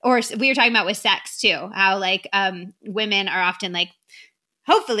is, or we were talking about with sex too, how like women are often like,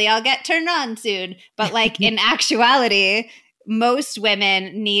 hopefully I'll get turned on soon. But like in actuality, most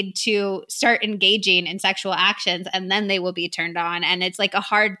women need to start engaging in sexual actions and then they will be turned on. And it's like a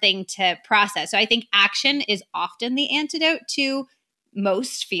hard thing to process. So I think action is often the antidote to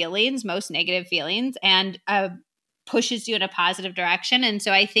most feelings, most negative feelings, and pushes you in a positive direction. And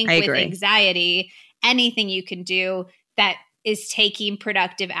so I think with anxiety, anything you can do that is taking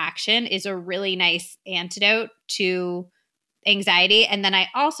productive action is a really nice antidote to anxiety. And then I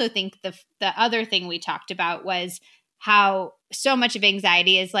also think the other thing we talked about was how so much of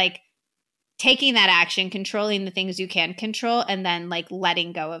anxiety is like taking that action, controlling the things you can control, and then like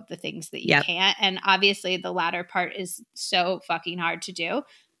letting go of the things that you can't. And obviously the latter part is so fucking hard to do.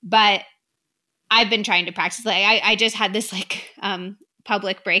 But I've been trying to practice. Like I just had this like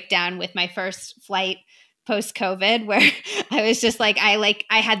public breakdown with my first flight post-COVID where I was just like,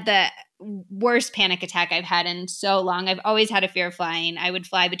 I had the worst panic attack I've had in so long. I've always had a fear of flying. I would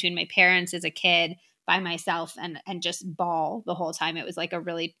fly between my parents as a kid by myself and just bawl the whole time. It was like a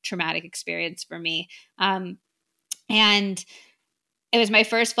really traumatic experience for me. And it was my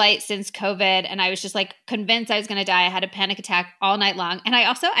first flight since COVID. And I was just like convinced I was going to die. I had a panic attack all night long. And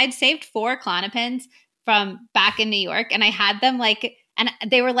I'd saved 4 Klonopins from back in New York. And I had them like, and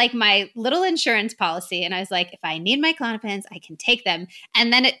they were like my little insurance policy. And I was like, if I need my Klonopins, I can take them.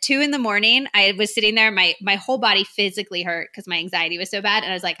 And then at 2 a.m, I was sitting there, my whole body physically hurt because my anxiety was so bad.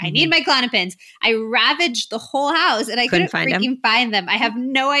 And I was like, I need my Klonopins. I ravaged the whole house and I couldn't find them. I have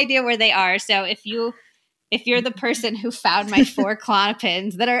no idea where they are. So if you're the person who found my 4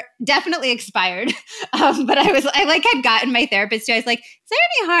 Klonopins that are definitely expired, but I like had gotten my therapist too. I was like, is there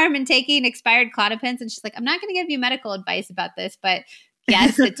any harm in taking expired Klonopins? And she's like, I'm not going to give you medical advice about this, but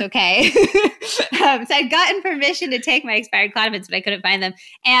yes, it's okay. So I'd gotten permission to take my expired Clonopins, but I couldn't find them.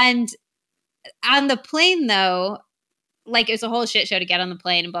 And on the plane, though, like it was a whole shit show to get on the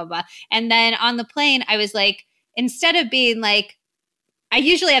plane and blah, blah, blah. And then on the plane, I was like, instead of being like, I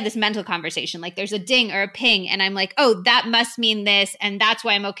usually have this mental conversation, like there's a ding or a ping, and I'm like, oh, that must mean this, and that's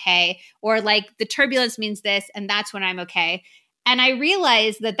why I'm okay. Or like the turbulence means this, and that's when I'm okay. And I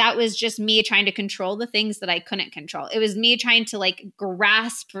realized that that was just me trying to control the things that I couldn't control. It was me trying to like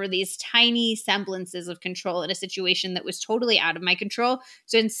grasp for these tiny semblances of control in a situation that was totally out of my control.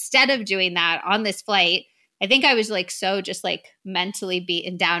 So instead of doing that on this flight, I think I was like so just like mentally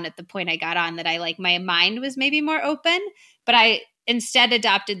beaten down at the point I got on that I like my mind was maybe more open, but I instead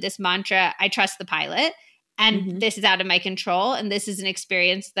adopted this mantra, I trust the pilot, and this is out of my control, and this is an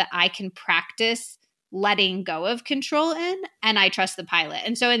experience that I can practice letting go of control in, and I trust the pilot.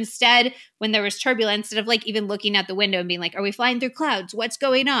 And so instead, when there was turbulence, instead of like even looking out the window and being like, are we flying through clouds? What's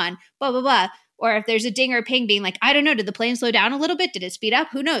going on? Blah, blah, blah. Or if there's a ding or a ping being like, I don't know, did the plane slow down a little bit? Did it speed up?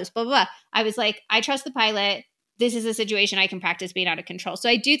 Who knows? Blah, blah, blah. I was like, I trust the pilot. This is a situation I can practice being out of control. So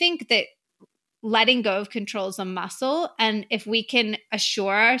I do think that letting go of control is a muscle. And if we can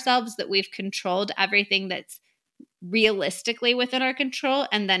assure ourselves that we've controlled everything that's realistically within our control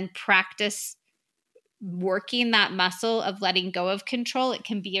and then practice working that muscle of letting go of control, it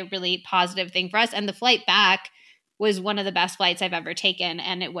can be a really positive thing for us. And the flight back was one of the best flights I've ever taken.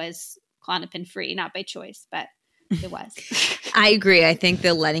 And it was Klonopin free, not by choice, but it was. I agree. I think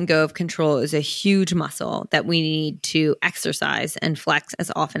the letting go of control is a huge muscle that we need to exercise and flex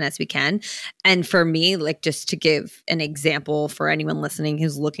as often as we can. And for me, like just to give an example for anyone listening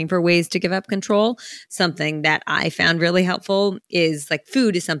who's looking for ways to give up control, something that I found really helpful is like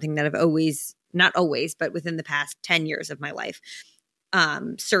food is something that I've always, not always, but within the past 10 years of my life,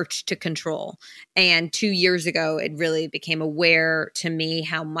 search to control. And 2 years ago, it really became aware to me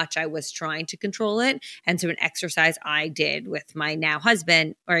how much I was trying to control it. And so an exercise I did with my now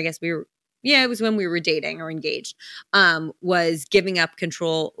husband, or I guess it was when we were dating or engaged, was giving up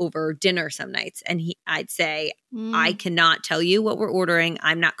control over dinner some nights. And I'd say, I cannot tell you what we're ordering.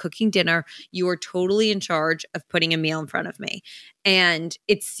 I'm not cooking dinner. You are totally in charge of putting a meal in front of me. And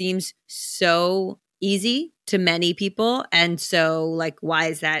it seems so easy to many people. And so like, why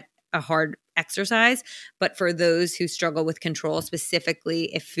is that a hard exercise? But for those who struggle with control, specifically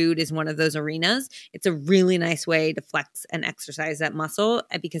if food is one of those arenas, it's a really nice way to flex and exercise that muscle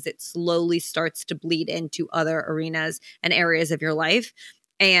because it slowly starts to bleed into other arenas and areas of your life.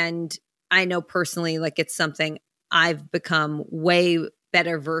 And I know personally, like it's something I've become way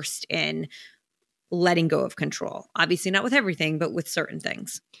better versed in letting go of control. Obviously not with everything, but with certain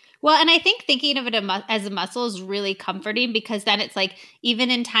things. Well, and I think thinking of it as a muscle is really comforting because then it's like even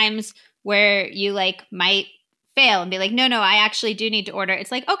in times where you like might fail and be like, no, I actually do need to order.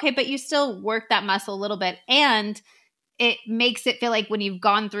 It's like, okay, but you still work that muscle a little bit. And it makes it feel like when you've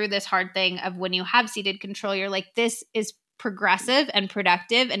gone through this hard thing of when you have ceded control, you're like, this is progressive and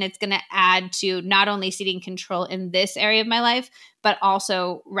productive. And it's going to add to not only ceding control in this area of my life, but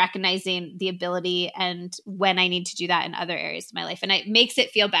also recognizing the ability and when I need to do that in other areas of my life. And it makes it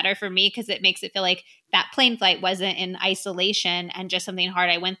feel better for me because it makes it feel like that plane flight wasn't in isolation and just something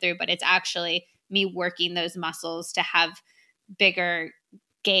hard I went through, but it's actually me working those muscles to have bigger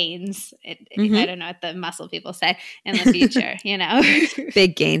gains. I don't know what the muscle people say in the future,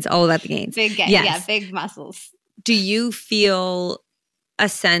 Big gains, all about the gains. Big gains, yes. Yeah, big muscles. Do you feel a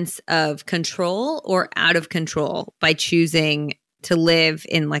sense of control or out of control by choosing to live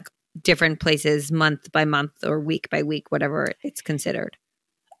in like different places month by month or week by week, whatever it's considered?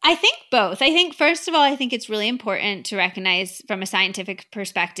 I think both. I think, first of all, I think it's really important to recognize from a scientific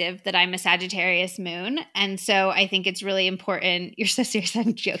perspective that I'm a Sagittarius moon. And so I think it's really important. You're so serious.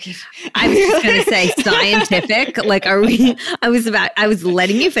 I'm joking. I was just going to say scientific. Like, are we? I was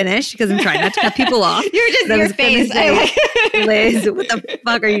letting you finish because I'm trying not to cut people off. You were just your face. Liz, what the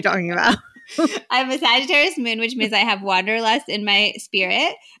fuck are you talking about? I'm a Sagittarius moon, which means I have wanderlust in my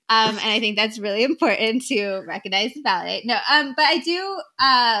spirit. And I think that's really important to recognize and validate. No, but I do,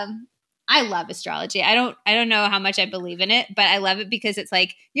 I love astrology. I don't know how much I believe in it, but I love it because it's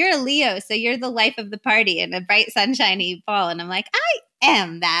like, you're a Leo, so you're the life of the party and a bright, sunshiny ball. And I'm like, I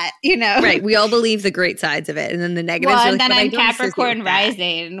am that, Right. We all believe the great sides of it. And then the negatives. Well, and then I'm Capricorn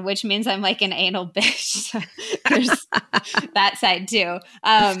rising, which means I'm like an anal bitch. There's that side too.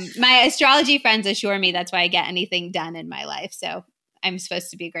 My astrology friends assure me that's why I get anything done in my life. So I'm supposed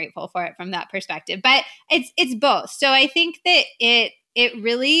to be grateful for it from that perspective. But it's both. So I think that it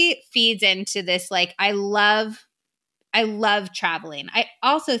really feeds into this, like, I love traveling. I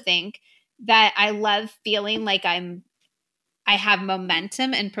also think that I love feeling like I I have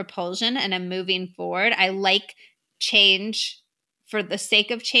momentum and propulsion and I'm moving forward. I like change for the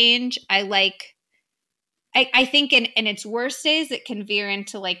sake of change. I think in its worst days, it can veer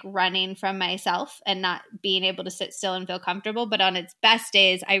into like running from myself and not being able to sit still and feel comfortable. But on its best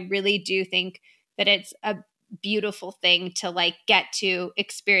days, I really do think that it's a beautiful thing to like get to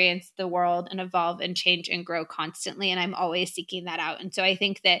experience the world and evolve and change and grow constantly. And I'm always seeking that out. And so I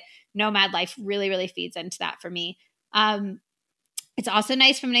think that nomad life really, really feeds into that for me. It's also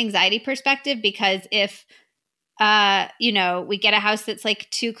nice from an anxiety perspective because if we get a house that's like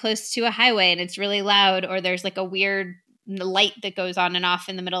too close to a highway and it's really loud, or there's like a weird light that goes on and off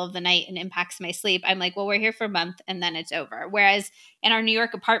in the middle of the night and impacts my sleep, I'm like, well, we're here for a month and then it's over. Whereas in our New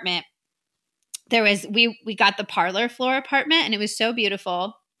York apartment, we got the parlor floor apartment and it was so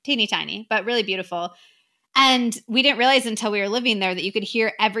beautiful, teeny tiny, but really beautiful. And we didn't realize until we were living there that you could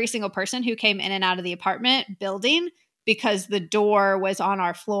hear every single person who came in and out of the apartment building, because the door was on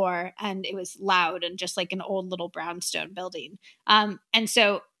our floor and it was loud and just like an old little brownstone building. And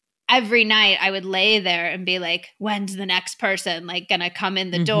so every night I would lay there and be like, when's the next person like gonna come in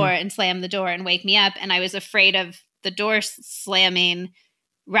the door and slam the door and wake me up? And I was afraid of the door slamming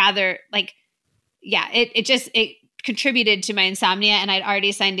rather like, yeah, it contributed to my insomnia, and I'd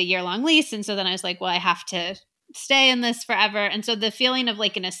already signed a year-long lease. And so then I was like, well, I have to stay in this forever. And so the feeling of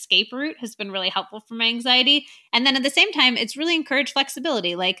like an escape route has been really helpful for my anxiety. And then at the same time, it's really encouraged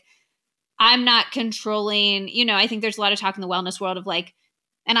flexibility. Like I'm not controlling, I think there's a lot of talk in the wellness world of like,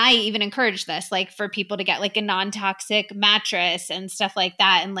 and I even encourage this, like for people to get like a non-toxic mattress and stuff like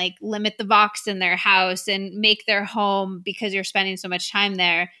that, and like limit the box in their house and make their home, because you're spending so much time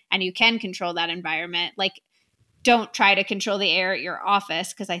there and you can control that environment. Like don't try to control the air at your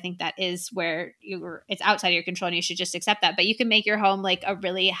office, because I think that is where it's outside of your control and you should just accept that. But you can make your home like a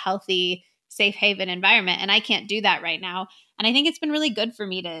really healthy, safe haven environment. And I can't do that right now. And I think it's been really good for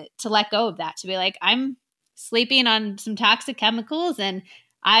me to let go of that, to be like, I'm sleeping on some toxic chemicals and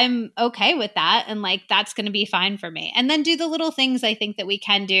I'm okay with that. And like, that's going to be fine for me. And then do the little things I think that we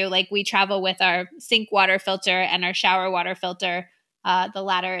can do. Like we travel with our sink water filter and our shower water filter. The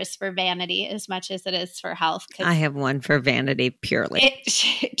latter is for vanity as much as it is for health. I have one for vanity purely.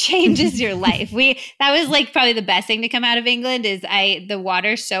 It changes your life. That was like probably the best thing to come out of England is the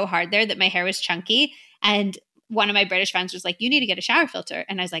water's so hard there that my hair was chunky. And one of my British friends was like, you need to get a shower filter.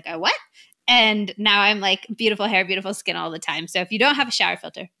 And I was like, oh, what? And now I'm like beautiful hair, beautiful skin all the time. So if you don't have a shower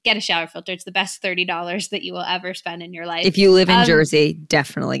filter, get a shower filter. It's the best $30 that you will ever spend in your life. If you live in Jersey,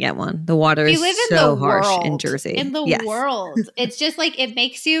 definitely get one. The water is so harsh in Jersey. In the world. It's just like it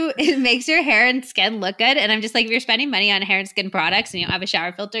makes your hair and skin look good. And I'm just like, if you're spending money on hair and skin products and you don't have a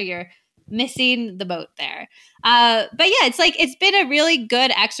shower filter, you're missing the boat there. But yeah, it's like it's been a really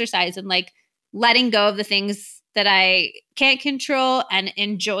good exercise in like letting go of the things that I can't control and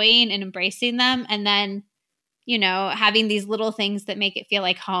enjoying and embracing them. And then, having these little things that make it feel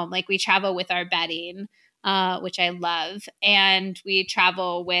like home. Like we travel with our bedding, which I love. And we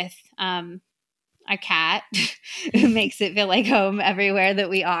travel with a cat who makes it feel like home everywhere that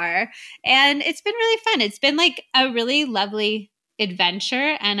we are. And it's been really fun. It's been like a really lovely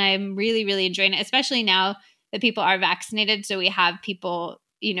adventure. And I'm really, really enjoying it, especially now that people are vaccinated. So we have people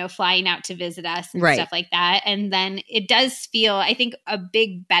flying out to visit us and stuff like that. And then it does feel, I think, a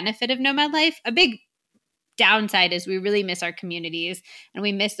big benefit of nomad life. A big downside is we really miss our communities and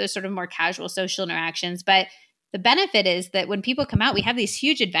we miss those sort of more casual social interactions. But the benefit is that when people come out, we have these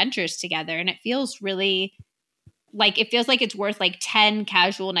huge adventures together, and it feels really like it's worth like 10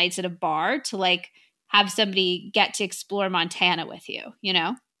 casual nights at a bar to like have somebody get to explore Montana with you,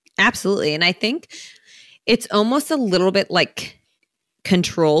 Absolutely. And I think it's almost a little bit like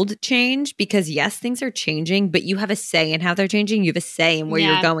controlled change, because yes, things are changing, but you have a say in how they're changing. You have a say in where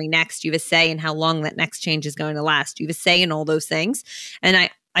you're going next. You have a say in how long that next change is going to last. You have a say in all those things. And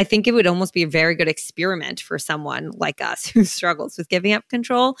I think it would almost be a very good experiment for someone like us who struggles with giving up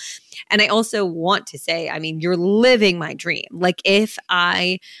control. And I also want to say, I mean, you're living my dream. Like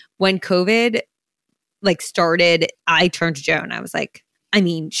when COVID like started, I turned to Joe and I was like, I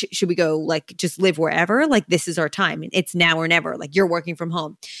mean, should we go like just live wherever? Like this is our time. It's now or never. Like you're working from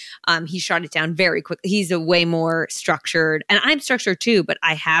home. He shot it down very quickly. He's a way more structured, and I'm structured too, but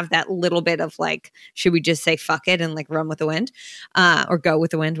I have that little bit of like, should we just say fuck it and like run with the wind or go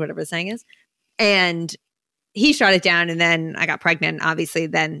with the wind, whatever the saying is. And he shot it down, and then I got pregnant. Obviously,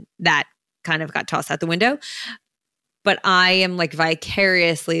 then that kind of got tossed out the window. But I am like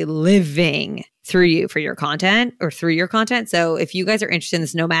vicariously living through you for your content or through your content. So if you guys are interested in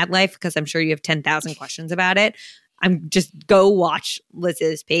this nomad life, because I'm sure you have 10,000 questions about it, I'm just go watch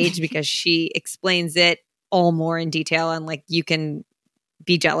Liz's page because she explains it all more in detail, and like you can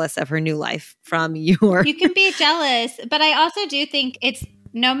be jealous of her new life from your. You can be jealous, but I also do think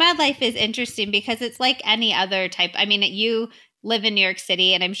nomad life is interesting because it's like any other type. I mean, you live in New York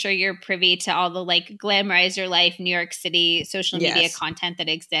City, and I'm sure you're privy to all the like glamorize your life New York City social media content that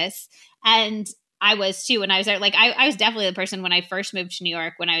exists. And I was too when I was there. Like I was definitely the person when I first moved to New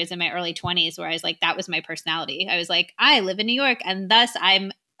York when I was in my early 20s, where I was like, that was my personality. I was like, I live in New York, and thus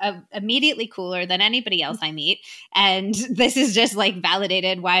I'm immediately cooler than anybody else I meet. And this is just like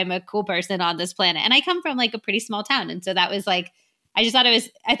validated why I'm a cool person on this planet. And I come from like a pretty small town. And so that was like, I thought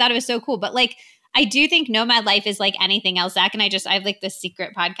it was so cool. But like, I do think nomad life is like anything else. Zach and I have like this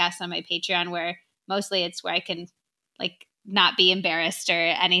secret podcast on my Patreon where mostly it's where I can like not be embarrassed or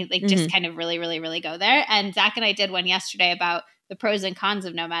any, like just kind of really, really, really go there. And Zach and I did one yesterday about the pros and cons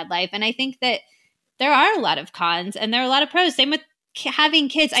of nomad life. And I think that there are a lot of cons and there are a lot of pros. Same with having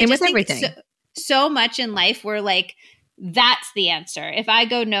kids. Same with everything. So much in life where like, that's the answer. If I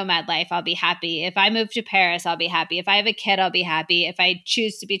go nomad life, I'll be happy. If I move to Paris, I'll be happy. If I have a kid, I'll be happy. If I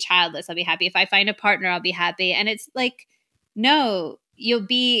choose to be childless, I'll be happy. If I find a partner, I'll be happy. And it's like, no, you'll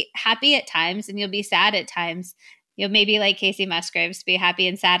be happy at times and you'll be sad at times. You'll maybe like Casey Musgraves, be happy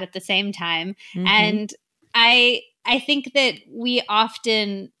and sad at the same time. And I think that we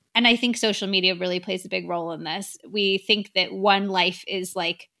often, and I think social media really plays a big role in this, we think that one life is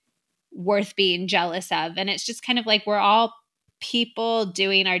like worth being jealous of. And it's just kind of like we're all people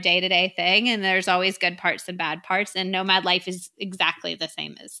doing our day-to-day thing, and there's always good parts and bad parts. And nomad life is exactly the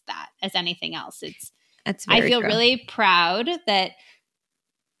same as that, as anything else. I feel really proud that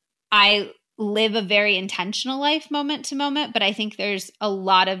I live a very intentional life moment to moment, but I think there's a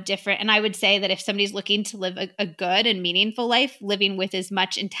lot of different, and I would say that if somebody's looking to live a good and meaningful life, living with as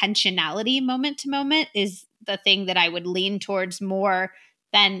much intentionality moment to moment is the thing that I would lean towards more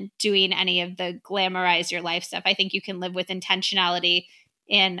than doing any of the glamorize your life stuff. I think you can live with intentionality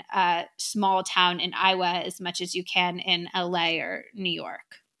in a small town in Iowa as much as you can in LA or New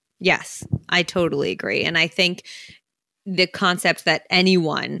York. Yes, I totally agree. And I think the concept that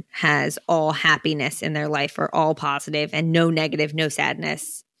anyone has all happiness in their life or all positive and no negative, no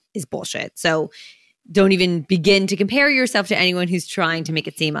sadness is bullshit. So don't even begin to compare yourself to anyone who's trying to make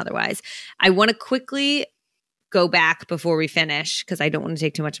it seem otherwise. I want to quickly go back before we finish because I don't want to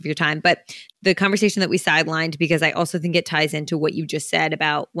take too much of your time, but the conversation that we sidelined, because I also think it ties into what you just said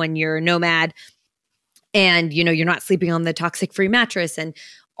about when you're a nomad and, you know, you're not sleeping on the toxic free mattress and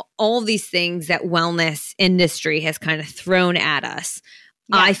all of these things that wellness industry has kind of thrown at us.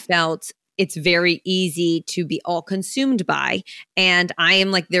 Yeah. I felt it's very easy to be all consumed by, and I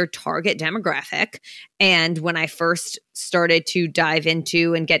am like their target demographic. And when I first started to dive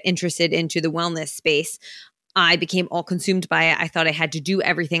into and get interested into the wellness space, I became all consumed by it. I thought I had to do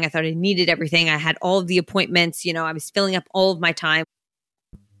everything. I thought I needed everything. I had all of the appointments. You know, I was filling up all of my time.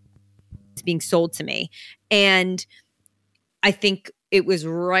 It's being sold to me. And I think it was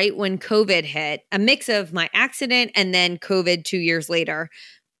right when COVID hit, a mix of my accident and then COVID 2 years later,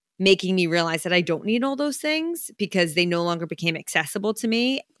 making me realize that I don't need all those things because they no longer became accessible to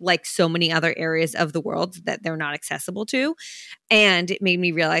me like so many other areas of the world that they're not accessible to. And it made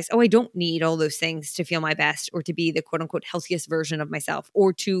me realize, oh, I don't need all those things to feel my best or to be the quote unquote healthiest version of myself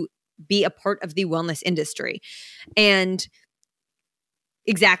or to be a part of the wellness industry. And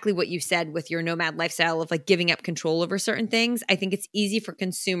exactly what you said with your nomad lifestyle of like giving up control over certain things. I think it's easy for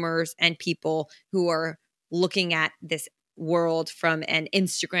consumers and people who are looking at this world from an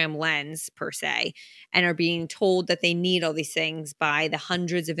Instagram lens per se and are being told that they need all these things by the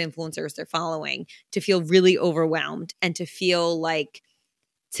hundreds of influencers they're following to feel really overwhelmed and to feel like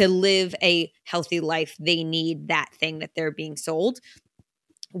to live a healthy life, they need that thing that they're being sold.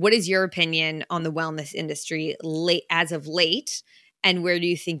 What is your opinion on the wellness industry as of late? And where do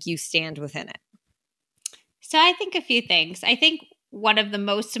you think you stand within it? So I think a few things. I think one of the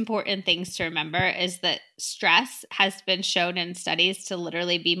most important things to remember is that stress has been shown in studies to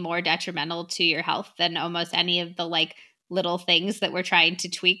literally be more detrimental to your health than almost any of the like little things that we're trying to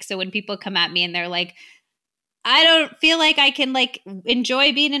tweak. So when people come at me and they're like, I don't feel like I can like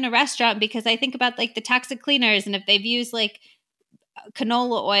enjoy being in a restaurant because I think about like the toxic cleaners and if they've used like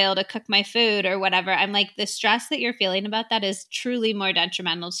canola oil to cook my food or whatever, I'm like, the stress that you're feeling about that is truly more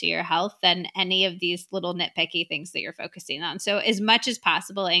detrimental to your health than any of these little nitpicky things that you're focusing on. So as much as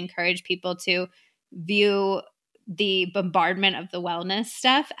possible, I encourage people to view the bombardment of the wellness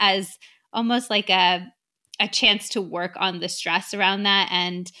stuff as almost like a chance to work on the stress around that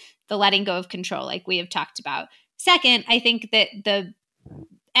and the letting go of control, like we have talked about. Second, I think that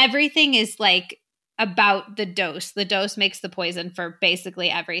everything is like about the dose. The dose makes the poison for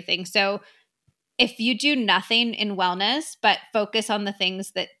basically everything. So if you do nothing in wellness, but focus on the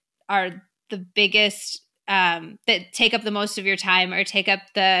things that are the biggest, that take up the most of your time or take up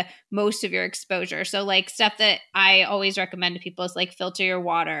the most of your exposure. So like stuff that I always recommend to people is like filter your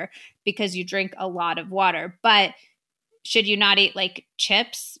water because you drink a lot of water. But should you not eat like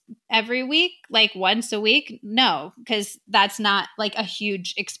chips every week, like once a week? No, because that's not like a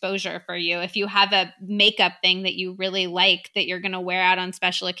huge exposure for you. If you have a makeup thing that you really like that you're going to wear out on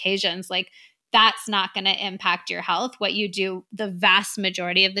special occasions, like that's not going to impact your health. What you do the vast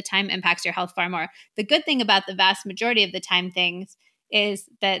majority of the time impacts your health far more. The good thing about the vast majority of the time things is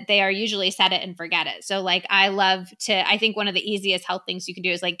that they are usually set it and forget it. So like I think one of the easiest health things you can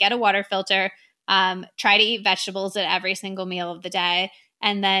do is like get a water filter, try to eat vegetables at every single meal of the day,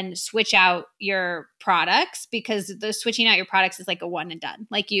 and then switch out your products, because the switching out your products is like a one and done.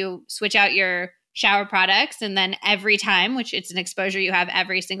 Like you switch out your shower products and then every time, which it's an exposure you have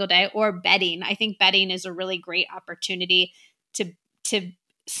every single day, or bedding. I think bedding is a really great opportunity to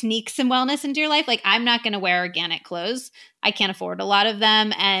sneak some wellness into your life. Like I'm not going to wear organic clothes. I can't afford a lot of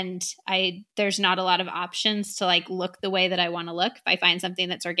them. And there's not a lot of options to like look the way that I want to look. If I find something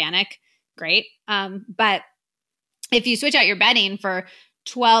that's organic, great. But if you switch out your bedding for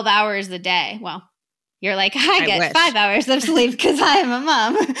 12 hours a day, well, you're like, I get 5 hours of sleep because I am a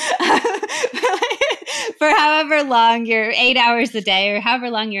mom. For however long you're 8 hours a day or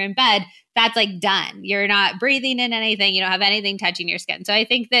however long you're in bed, that's like done. You're not breathing in anything. You don't have anything touching your skin. So I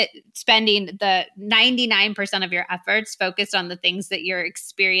think that spending the 99% of your efforts focused on the things that you're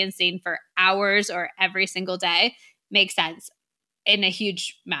experiencing for hours or every single day makes sense in a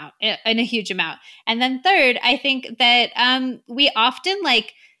huge amount. And then third, I think that we often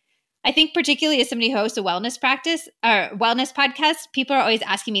I think particularly as somebody who hosts a wellness practice or wellness podcast, people are always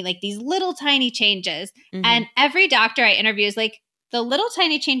asking me like these little tiny changes. Mm-hmm. And every doctor I interview is like, the little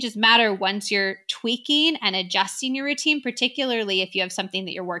tiny changes matter once you're tweaking and adjusting your routine, particularly if you have something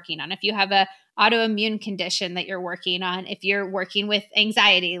that you're working on. If you have a autoimmune condition that you're working on, if you're working with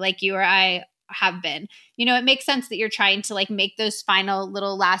anxiety like you or I have been, it makes sense that you're trying to like make those final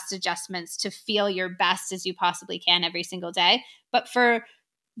little last adjustments to feel your best as you possibly can every single day. But for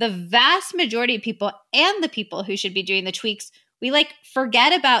the vast majority of people and the people who should be doing the tweaks, we like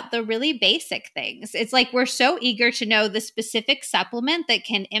forget about the really basic things. It's like we're so eager to know the specific supplement that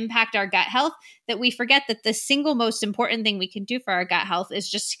can impact our gut health that we forget that the single most important thing we can do for our gut health is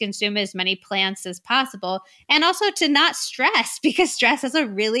just to consume as many plants as possible, and also to not stress, because stress has a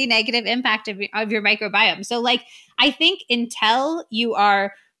really negative impact of your microbiome. So like I think until you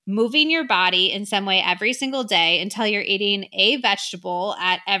are moving your body in some way every single day, until you're eating a vegetable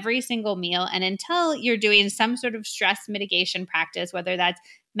at every single meal, and until you're doing some sort of stress mitigation practice, whether that's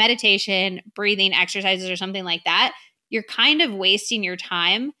meditation, breathing exercises, or something like that, you're kind of wasting your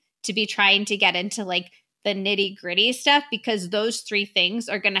time to be trying to get into like the nitty gritty stuff, because those three things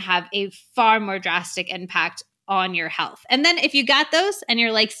are going to have a far more drastic impact on your health. And then if you got those and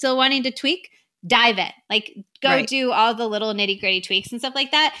you're like still wanting to tweak, dive in, like go do all the little nitty gritty tweaks and stuff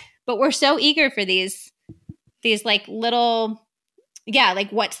like that. But we're so eager for these like little, like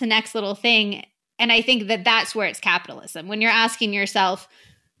what's the next little thing? And I think that that's where it's capitalism. When you're asking yourself,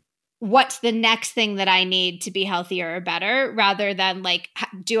 what's the next thing that I need to be healthier or better, rather than like,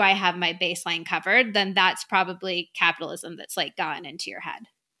 do I have my baseline covered? Then that's probably capitalism that's like gone into your head.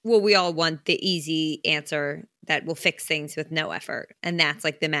 Well, we all want the easy answer that will fix things with no effort. And that's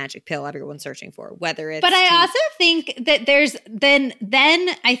like the magic pill everyone's searching for, whether it's— But I also think that there's then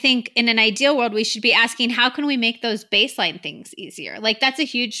I think in an ideal world, we should be asking, how can we make those baseline things easier? Like that's a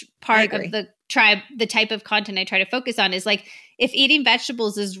huge part of the type of content I try to focus on is like, if eating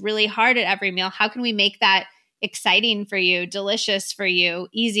vegetables is really hard at every meal, how can we make that exciting for you, delicious for you,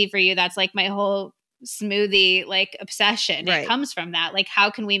 easy for you? That's like my whole smoothie like obsession. It comes from that. Like, how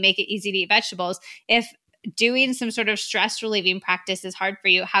can we make it easy to eat vegetables? If doing some sort of stress relieving practice is hard for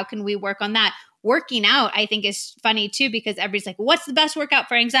you, how can we work on that? Working out, I think, is funny too, because everybody's like, what's the best workout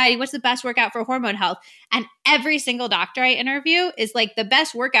for anxiety? What's the best workout for hormone health? And every single doctor I interview is like, the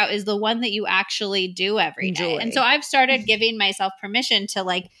best workout is the one that you actually do every day. And so I've started giving myself permission to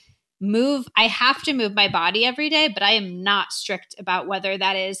like move. I have to move my body every day, but I am not strict about whether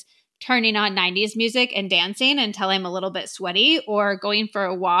that is turning on 90s music and dancing until I'm a little bit sweaty, or going for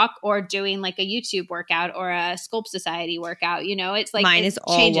a walk, or doing like a YouTube workout or a Sculpt Society workout. It's like mine is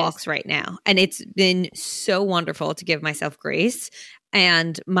all walks right now. And it's been so wonderful to give myself grace.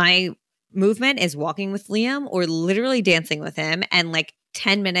 And my movement is walking with Liam or literally dancing with him, and like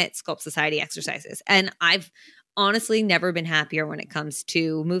 10-minute Sculpt Society exercises. And honestly never been happier when it comes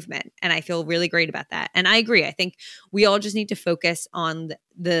to movement. And I feel really great about that. And I agree. I think we all just need to focus on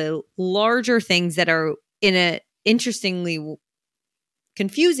the larger things that are in a interestingly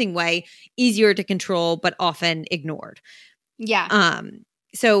confusing way, easier to control, but often ignored. Yeah.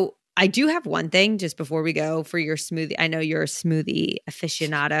 So I do have one thing just before we go for your smoothie. I know you're a smoothie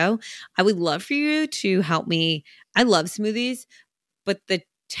aficionado. I would love for you to help me. I love smoothies, but the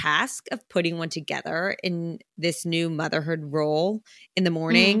task of putting one together in this new motherhood role in the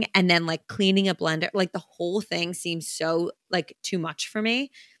morning and then like cleaning a blender, like the whole thing seems so like too much for me.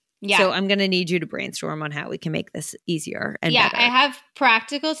 Yeah. So I'm going to need you to brainstorm on how we can make this easier and better. I have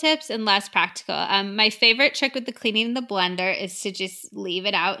practical tips and less practical. My favorite trick with the cleaning the blender is to just leave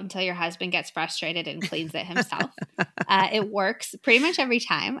it out until your husband gets frustrated and cleans it himself. It works pretty much every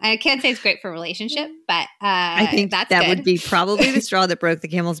time. I can't say it's great for a relationship, but I think that's that good. would be probably the straw that broke the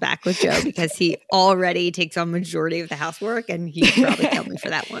camel's back with Joe, because he already takes on majority of the housework, and he probably killed me for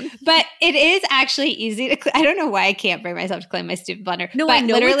that one. But it is actually easy to I don't know why I can't bring myself to clean my stupid blender. No, but I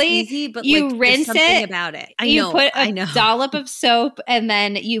know literally, it's easy, but you like, rinse there's something it about it. You put I know. dollop of soap and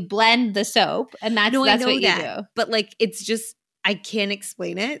then you blend the soap, and that's what you do. But like, it's just, I can't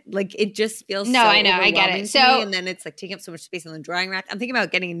explain it. Like, it just feels No, so I know, I get overwhelming it. to So- me, and then it's like taking up so much space on the drying rack. I'm thinking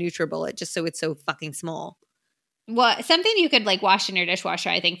about getting a NutriBullet just so it's so fucking small. Well, something you could like wash in your dishwasher,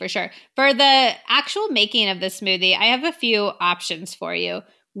 I think, for sure. For the actual making of the smoothie, I have a few options for you.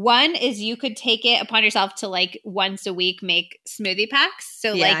 One is you could take it upon yourself to like once a week make smoothie packs.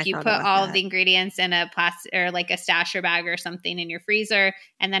 So Yeah, I like you thought put about all that. of the ingredients in a plastic or like a stasher bag or something in your freezer,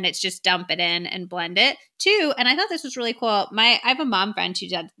 and then it's just dump it in and blend it. Two, and I thought this was really cool. I have a mom friend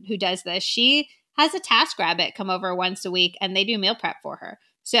who does this. She has a TaskRabbit come over once a week, and they do meal prep for her.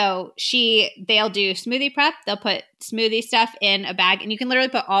 So they'll do smoothie prep. They'll put smoothie stuff in a bag, and you can literally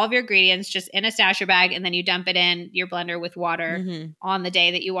put all of your ingredients just in a stasher bag, and then you dump it in your blender with water on the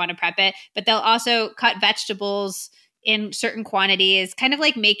day that you want to prep it. But they'll also cut vegetables in certain quantities, kind of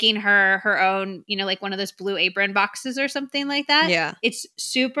like making her own, like one of those Blue Apron boxes or something like that. Yeah. It's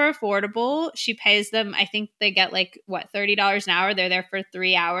super affordable. She pays them, I think they get like, $30 an hour. They're there for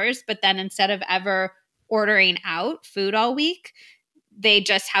 3 hours. But then instead of ever ordering out food all week, they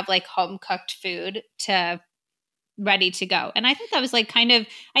just have like home cooked food ready to go. And I think that was like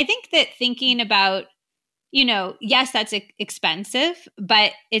I think that thinking about, yes, that's expensive,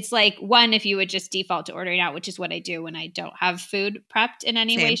 but it's like, one, if you would just default to ordering out, which is what I do when I don't have food prepped in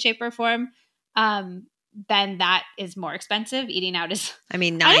any way, shape, or form, then that is more expensive. Eating out is, I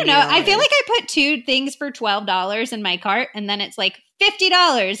mean, I don't know. I feel $90. like I put 2 things for $12 in my cart, and then it's like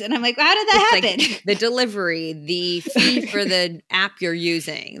 $50. And I'm like, how did that happen? Like the delivery, the fee for the app you're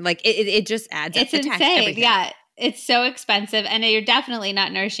using, like it just adds up It's to tax, insane. everything. Yeah. It's so expensive, and you're definitely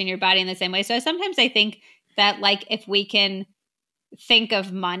not nourishing your body in the same way. So sometimes I think that like if we can think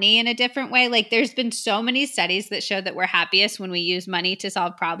of money in a different way, like there's been so many studies that show that we're happiest when we use money to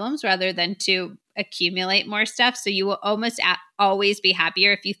solve problems rather than to accumulate more stuff. So you will almost always be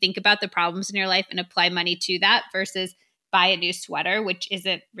happier if you think about the problems in your life and apply money to that versus buy a new sweater, which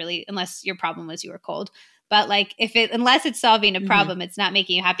isn't really, unless your problem was you were cold. But like unless it's solving a problem, it's not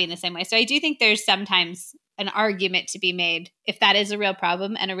making you happy in the same way. So I do think there's sometimes an argument to be made, if that is a real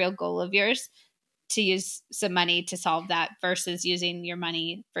problem and a real goal of yours, to use some money to solve that versus using your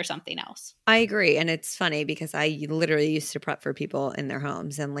money for something else. I agree. And it's funny because I literally used to prep for people in their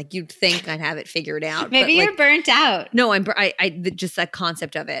homes, and like you'd think I'd have it figured out. Maybe but, you're burnt out. No, just that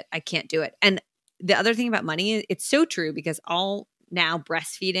concept of it, I can't do it. And the other thing about money, it's so true because all now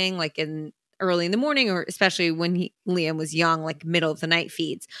breastfeeding, like in early in the morning, or especially when Liam was young, like middle of the night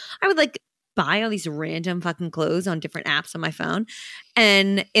feeds, I would like buy all these random fucking clothes on different apps on my phone.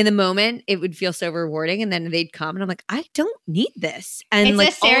 And in the moment, it would feel so rewarding. And then they'd come and I'm like, I don't need this. And it's like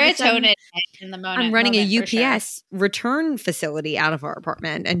a serotonin in the moment. I'm running a UPS return facility out of our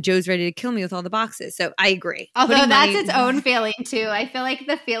apartment, and Joe's ready to kill me with all the boxes. So I agree. Although Putting that's money- its own feeling too. I feel like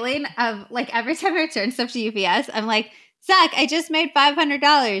the feeling of like every time I return stuff to UPS, I'm like, Zach, I just made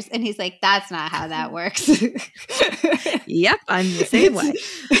 $500. And he's like, that's not how that works. Yep, I'm the same way.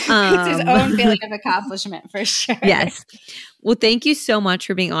 It's his own feeling of accomplishment for sure. Yes. Well, thank you so much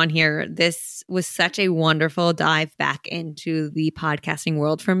for being on here. This was such a wonderful dive back into the podcasting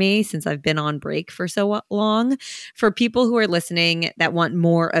world for me since I've been on break for so long. For people who are listening that want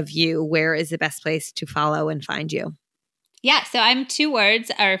more of you, where is the best place to follow and find you? Yeah, so I'm 4 words,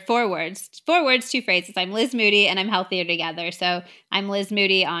 2 phrases. I'm Liz Moody and I'm Healthier Together. So I'm Liz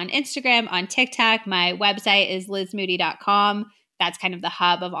Moody on Instagram, on TikTok. My website is lizmoody.com. That's kind of the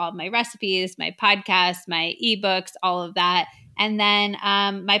hub of all of my recipes, my podcasts, my ebooks, all of that. And then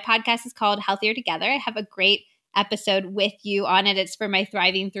my podcast is called Healthier Together. I have a great episode with you on it. It's for my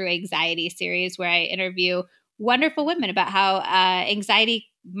Thriving Through Anxiety series, where I interview wonderful women about how anxiety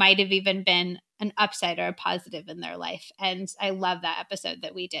might have even been an upside or a positive in their life. And I love that episode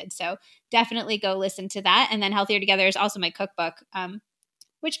that we did. So definitely go listen to that. And then Healthier Together is also my cookbook,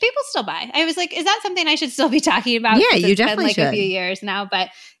 which people still buy. I was like, is that something I should still be talking about? Yeah, you definitely been should. A few years now, but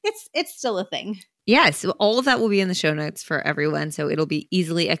it's still a thing. Yes, all of that will be in the show notes for everyone, so it'll be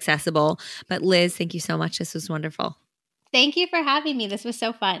easily accessible. But Liz, thank you so much. This was wonderful. Thank you for having me. This was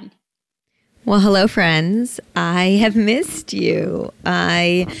so fun. Well, hello, friends. I have missed you.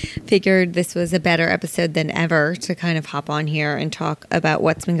 I figured this was a better episode than ever to kind of hop on here and talk about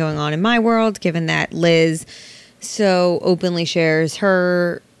what's been going on in my world, given that Liz so openly shares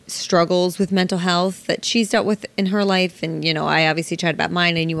her struggles with mental health that she's dealt with in her life. And, you know, I obviously chat about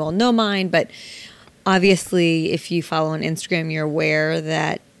mine and you all know mine, but obviously if you follow on Instagram, you're aware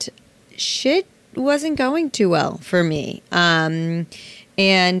that shit wasn't going too well for me.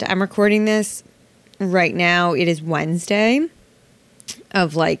 And I'm recording this right now. It is Wednesday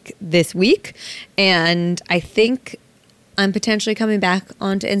of like this week. And I think I'm potentially coming back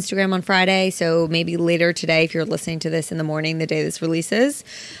onto Instagram on Friday. So maybe later today, if you're listening to this in the morning, the day this releases.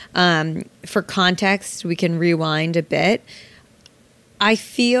 For context, we can rewind a bit. I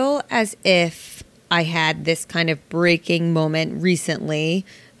feel as if I had this kind of breaking moment recently,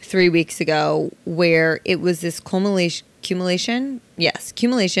 3 weeks ago, where it was this accumulation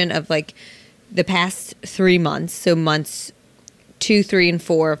of like the past 3 months, so months 2, 3, and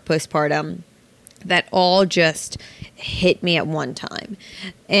 4 of postpartum, that all just hit me at one time.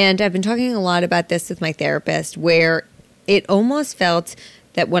 And I've been talking a lot about this with my therapist, where it almost felt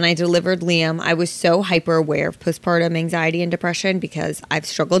that when I delivered Liam, I was so hyper aware of postpartum anxiety and depression because I've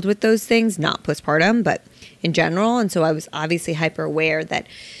struggled with those things, not postpartum, but in general. And so I was obviously hyper aware that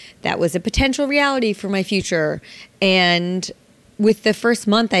that was a potential reality for my future. And with the first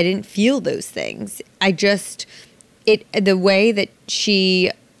month, I didn't feel those things. The way that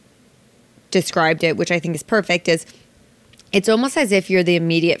she described it, which I think is perfect, is it's almost as if you're the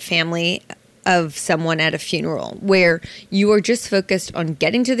immediate family of someone at a funeral, where you are just focused on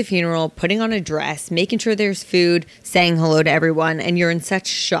getting to the funeral, putting on a dress, making sure there's food, saying hello to everyone, and you're in such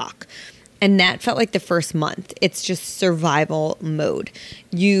shock. And that felt like the first month. It's just survival mode.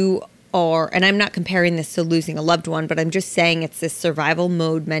 You are, and I'm not comparing this to losing a loved one, but I'm just saying it's this survival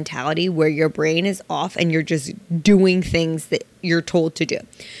mode mentality where your brain is off and you're just doing things that you're told to do.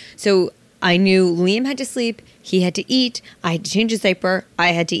 So I knew Liam had to sleep, he had to eat, I had to change his diaper, I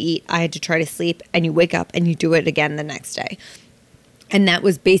had to eat, I had to try to sleep, and you wake up and you do it again the next day. And that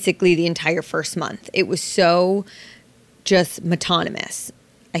was basically the entire first month. It was so just metonymous.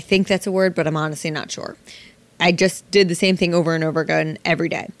 I think that's a word, but I'm honestly not sure. I just did the same thing over and over again every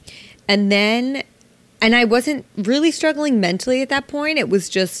day. And I wasn't really struggling mentally at that point. It was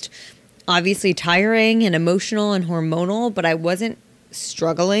just obviously tiring and emotional and hormonal, but I wasn't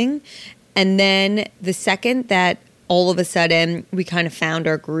struggling. And then the second that all of a sudden we kind of found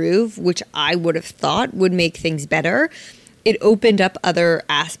our groove, which I would have thought would make things better, it opened up other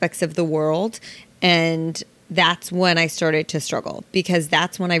aspects of the world. And that's when I started to struggle, because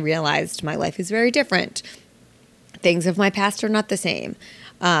that's when I realized my life is very different. Things of my past are not the same.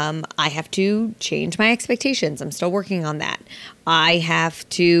 I have to change my expectations. I'm still working on that. I have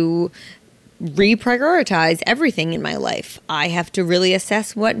to reprioritize everything in my life. I have to really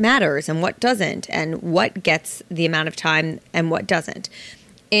assess what matters and what doesn't, and what gets the amount of time and what doesn't.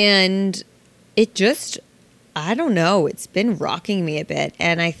 And it just, I don't know, it's been rocking me a bit.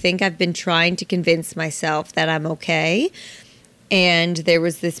 And I think I've been trying to convince myself that I'm okay. And there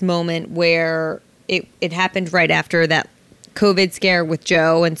was this moment where it happened right after that COVID scare with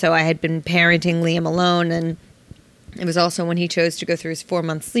Joe. And so I had been parenting Liam alone, and it was also when he chose to go through his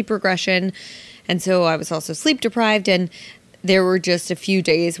 4-month sleep regression. And so I was also sleep deprived. And there were just a few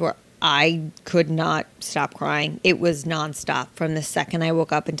days where I could not stop crying. It was nonstop from the second I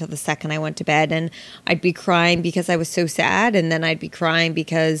woke up until the second I went to bed. And I'd be crying because I was so sad. And then I'd be crying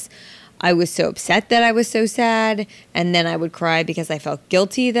because I was so upset that I was so sad. And then I would cry because I felt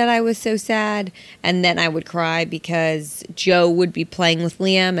guilty that I was so sad. And then I would cry because Joe would be playing with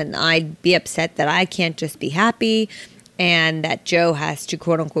Liam and I'd be upset that I can't just be happy and that Joe has to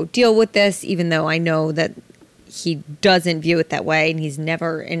quote unquote deal with this, even though I know that he doesn't view it that way. And he's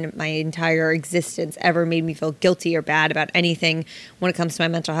never in my entire existence ever made me feel guilty or bad about anything when it comes to my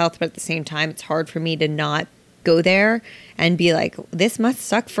mental health. But at the same time, it's hard for me to not go there and be like, this must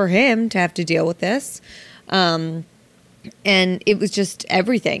suck for him to have to deal with this. And it was just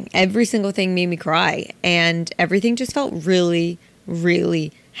everything. Every single thing made me cry. And everything just felt really,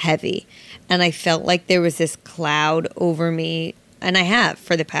 really heavy. And I felt like there was this cloud over me, and I have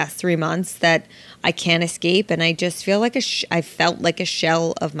for the past 3 months, that I can't escape. And I just feel like I felt like a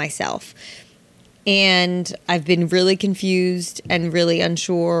shell of myself. And I've been really confused and really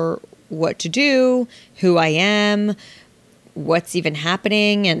unsure what to do, who I am, what's even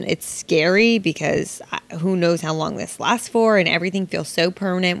happening. And it's scary because who knows how long this lasts for, and everything feels so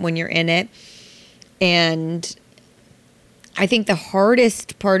permanent when you're in it. And I think the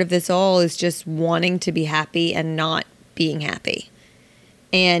hardest part of this all is just wanting to be happy and not being happy.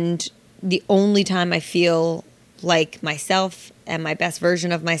 And the only time I feel like myself and my best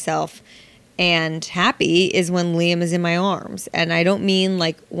version of myself and happy is when Liam is in my arms. And I don't mean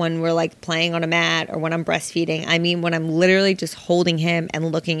like when we're like playing on a mat or when I'm breastfeeding. I mean when I'm literally just holding him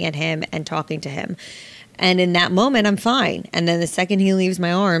and looking at him and talking to him. And in that moment, I'm fine. And then the second he leaves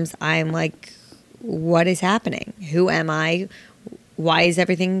my arms, I'm like, what is happening? Who am I? Why is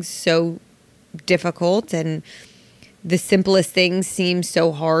everything so difficult? And the simplest things seem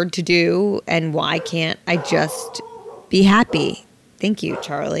so hard to do. And why can't I just be happy? Thank you,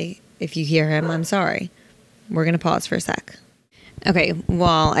 Charlie. If you hear him, I'm sorry. We're going to pause for a sec. Okay,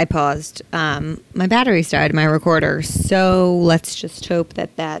 while I paused, my batteries died, my recorder. So let's just hope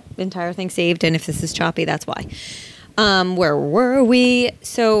that that entire thing saved. And if this is choppy, that's why. Where were we?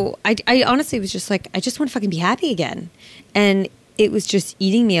 So I honestly was just like, I just want to fucking be happy again. And it was just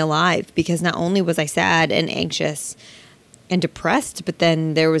eating me alive because not only was I sad and anxious and depressed, but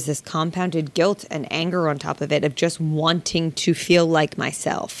then there was this compounded guilt and anger on top of it of just wanting to feel like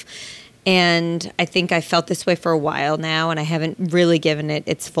myself. And I think I felt this way for a while now, and I haven't really given it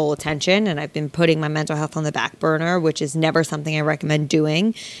its full attention. And I've been putting my mental health on the back burner, which is never something I recommend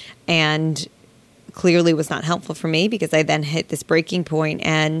doing. And clearly was not helpful for me because I then hit this breaking point.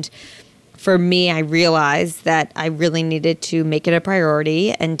 And for me, I realized that I really needed to make it a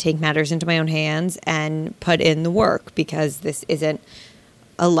priority and take matters into my own hands and put in the work, because this isn't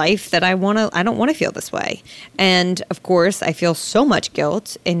a life that I don't want to feel this way. And of course, I feel so much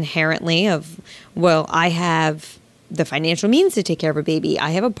guilt inherently of, well, I have the financial means to take care of a baby.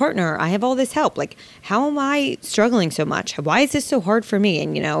 I have a partner. I have all this help. Like, how am I struggling so much? Why is this so hard for me?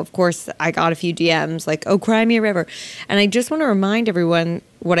 And, of course, I got a few DMs like, oh, cry me a river. And I just want to remind everyone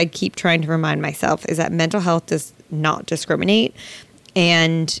what I keep trying to remind myself is that mental health does not discriminate,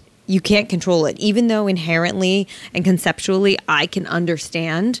 and you can't control it. Even though inherently and conceptually I can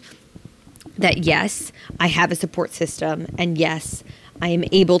understand that, yes, I have a support system, and yes, I am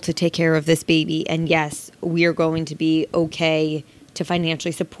able to take care of this baby, and yes, we are going to be okay to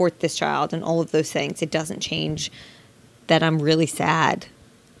financially support this child and all of those things. It doesn't change that I'm really sad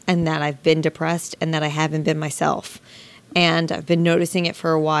and that I've been depressed and that I haven't been myself. And I've been noticing it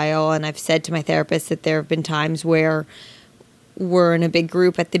for a while, and I've said to my therapist that there have been times where we're in a big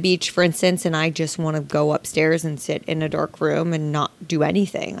group at the beach, for instance, and I just want to go upstairs and sit in a dark room and not do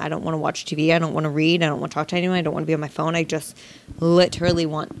anything. I don't want to watch TV. I don't want to read. I don't want to talk to anyone. I don't want to be on my phone. I just literally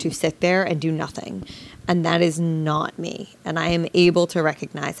want to sit there and do nothing. And that is not me. And I am able to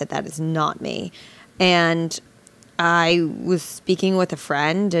recognize that that is not me. And I was speaking with a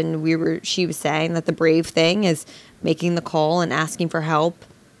friend, and she was saying that the brave thing is making the call and asking for help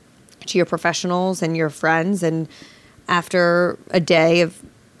to your professionals and your friends. And after a day of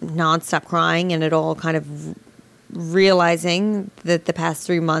nonstop crying and it all kind of realizing that the past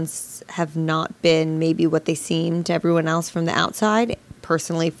 3 months have not been maybe what they seem to everyone else from the outside,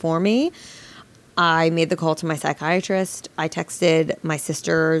 personally for me, I made the call to my psychiatrist. I texted my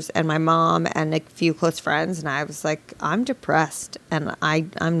sisters and my mom and a few close friends, and I was like, I'm depressed and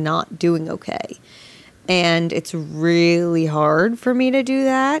I'm not doing okay. And it's really hard for me to do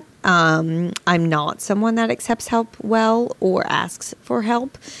that. I'm not someone that accepts help well or asks for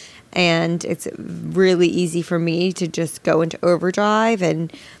help. And it's really easy for me to just go into overdrive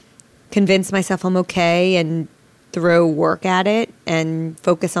and convince myself I'm okay and throw work at it and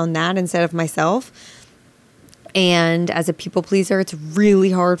focus on that instead of myself. And as a people pleaser, it's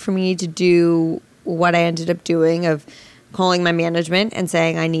really hard for me to do what I ended up doing of calling my management and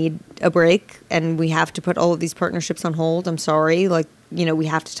saying I need a break and we have to put all of these partnerships on hold. I'm sorry. We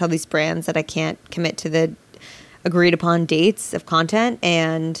have to tell these brands that I can't commit to the agreed upon dates of content.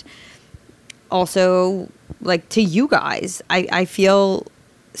 And also, to you guys, I feel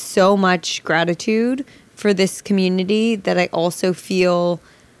so much gratitude for this community that I also feel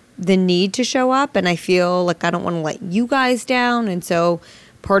the need to show up, and I feel like I don't want to let you guys down. And so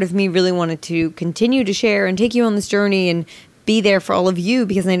part of me really wanted to continue to share and take you on this journey and be there for all of you,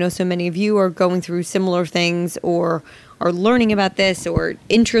 because I know so many of you are going through similar things or are learning about this or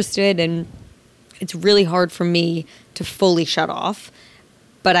interested, and it's really hard for me to fully shut off.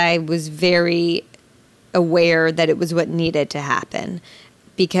 but I was very aware that it was what needed to happen,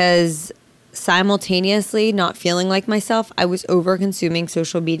 because simultaneously not feeling like myself, I was over consuming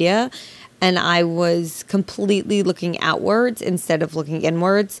social media, and I was completely looking outwards instead of looking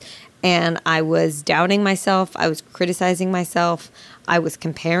inwards. And I was doubting myself. I was criticizing myself. I was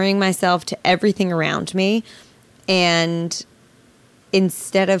comparing myself to everything around me. And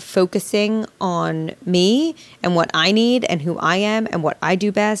instead of focusing on me and what I need and who I am and what I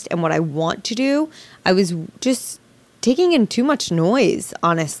do best and what I want to do, I was just taking in too much noise,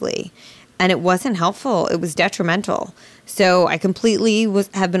 honestly. And it wasn't helpful. It was detrimental. So I completely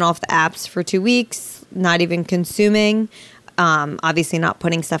have been off the apps for 2 weeks, not even consuming, obviously not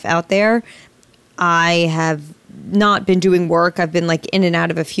putting stuff out there. I have not been doing work. I've been like in and out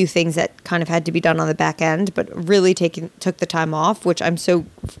of a few things that kind of had to be done on the back end, but really took the time off, which I'm so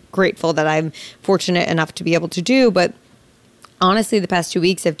grateful that I'm fortunate enough to be able to do. But honestly, the past 2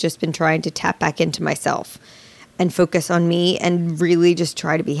 weeks, I've just been trying to tap back into myself and focus on me and really just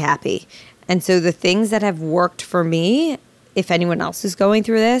try to be happy. And so the things that have worked for me, if anyone else is going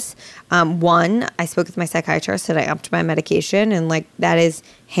through this, one, I spoke with my psychiatrist and I upped my medication, and like that is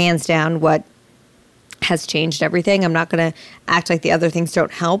hands down what has changed everything. I'm not going to act like the other things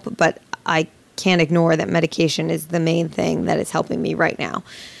don't help, but I can't ignore that medication is the main thing that is helping me right now.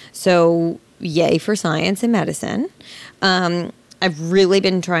 So yay for science and medicine. I've really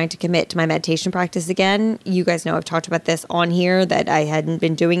been trying to commit to my meditation practice again. You guys know I've talked about this on here, that I hadn't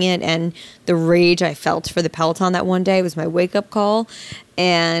been doing it, and the rage I felt for the Peloton that one day was my wake-up call.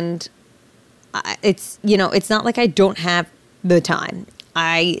 And it's not like I don't have the time.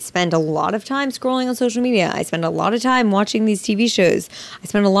 I spend a lot of time scrolling on social media. I spend a lot of time watching these TV shows. I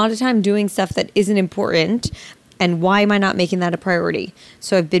spend a lot of time doing stuff that isn't important. And why am I not making that a priority?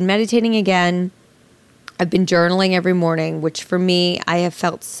 So I've been meditating again. I've been journaling every morning, which for me, I have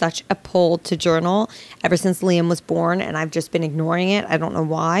felt such a pull to journal ever since Liam was born, and I've just been ignoring it. I don't know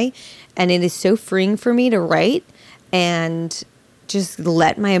why. And it is so freeing for me to write and just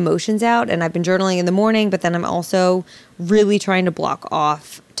let my emotions out. And I've been journaling in the morning, but then I'm also really trying to block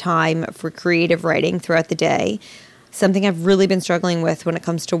off time for creative writing throughout the day. Something I've really been struggling with when it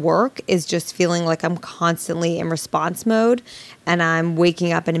comes to work is just feeling like I'm constantly in response mode, and I'm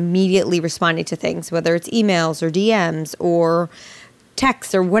waking up and immediately responding to things, whether it's emails or DMs or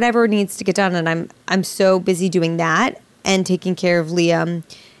texts or whatever needs to get done. And I'm so busy doing that and taking care of Liam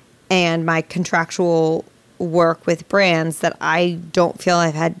and my contractual work with brands that I don't feel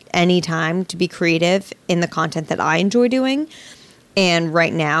I've had any time to be creative in the content that I enjoy doing. And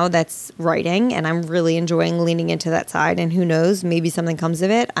right now that's writing, and I'm really enjoying leaning into that side. And who knows, maybe something comes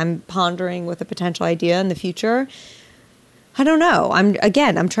of it. I'm pondering with a potential idea in the future. I don't know. I'm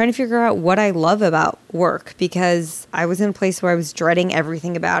trying to figure out what I love about work, because I was in a place where I was dreading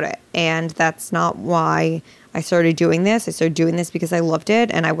everything about it. And that's not why I started doing this. I started doing this because I loved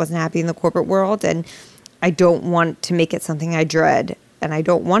it and I wasn't happy in the corporate world. And I don't want to make it something I dread, and I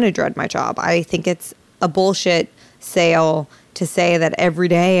don't want to dread my job. I think it's a bullshit sale to say that every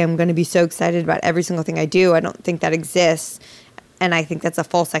day I'm going to be so excited about every single thing I do. I don't think that exists. And I think that's a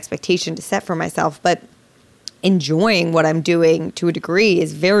false expectation to set for myself. But enjoying what I'm doing to a degree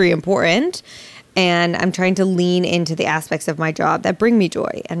is very important. And I'm trying to lean into the aspects of my job that bring me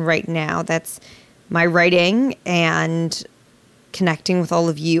joy. And right now, that's my writing and connecting with all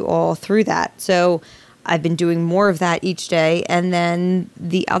of you all through that. So I've been doing more of that each day. And then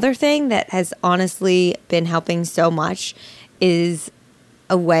the other thing that has honestly been helping so much is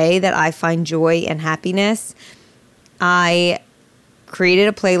a way that I find joy and happiness. I created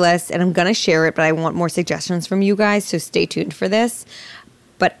a playlist, and I'm going to share it, but I want more suggestions from you guys, so stay tuned for this.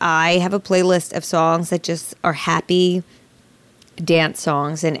 But I have a playlist of songs that just are happy dance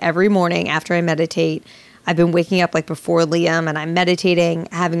songs. And every morning after I meditate, I've been waking up like before Liam, and I'm meditating,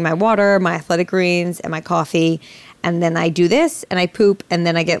 having my water, my athletic greens, and my coffee. And then I do this, and I poop, and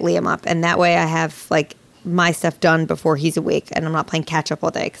then I get Liam up. And that way I have like my stuff done before he's awake, and I'm not playing catch up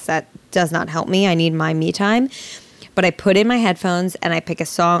all day, because that does not help me. I need my me time. But I put in my headphones and I pick a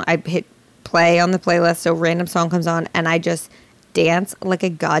song. I hit play on the playlist, so a random song comes on, and I just dance like a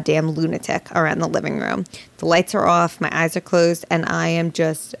goddamn lunatic around the living room. The lights are off, my eyes are closed, and I am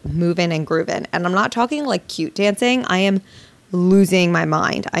just moving and grooving. And I'm not talking like cute dancing. I am losing my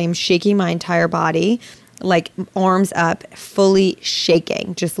mind. I am shaking my entire body, like arms up, fully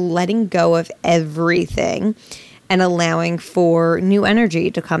shaking, just letting go of everything and allowing for new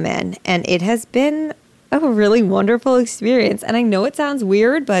energy to come in. And it has been a really wonderful experience. And I know it sounds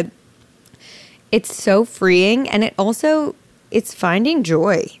weird, but it's so freeing. And it's finding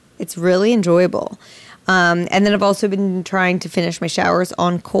joy. It's really enjoyable. And then I've also been trying to finish my showers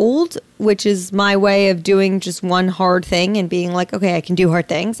on cold, which is my way of doing just one hard thing and being like, okay, I can do hard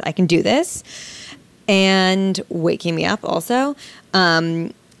things. I can do this. And waking me up also.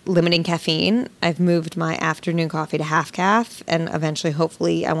 Limiting caffeine. I've moved my afternoon coffee to half calf, and eventually,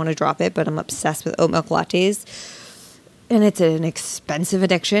 hopefully, I want to drop it, but I'm obsessed with oat milk lattes. And it's an expensive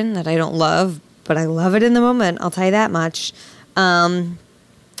addiction that I don't love, but I love it in the moment. I'll tell you that much. And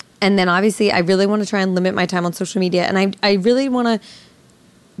then obviously I really want to try and limit my time on social media. And I really want to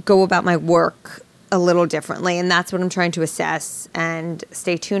go about my work a little differently. And that's what I'm trying to assess, and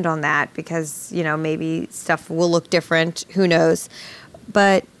stay tuned on that because, you know, maybe stuff will look different. Who knows?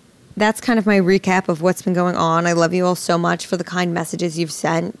 But that's kind of my recap of what's been going on. I love you all so much for the kind messages you've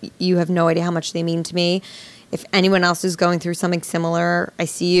sent. You have no idea how much they mean to me. If anyone else is going through something similar, I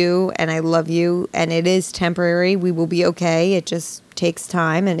see you and I love you, and it is temporary. We will be okay. It just takes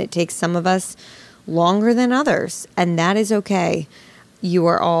time, and it takes some of us longer than others, and that is okay. You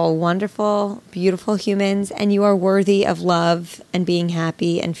are all wonderful, beautiful humans, and you are worthy of love and being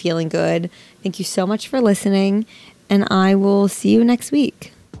happy and feeling good. Thank you so much for listening, and I will see you next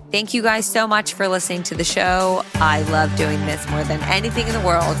week. Thank you guys so much for listening to the show. I love doing this more than anything in the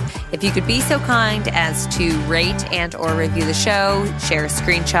world. If you could be so kind as to rate and or review the show, share a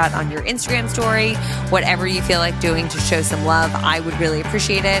screenshot on your Instagram story, whatever you feel like doing to show some love, I would really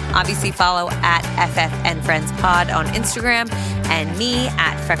appreciate it. Obviously follow at FFNFriendsPod on Instagram and me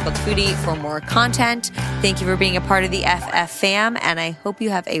at Freckled Foodie for more content. Thank you for being a part of the FF fam, and I hope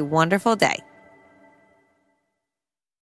you have a wonderful day.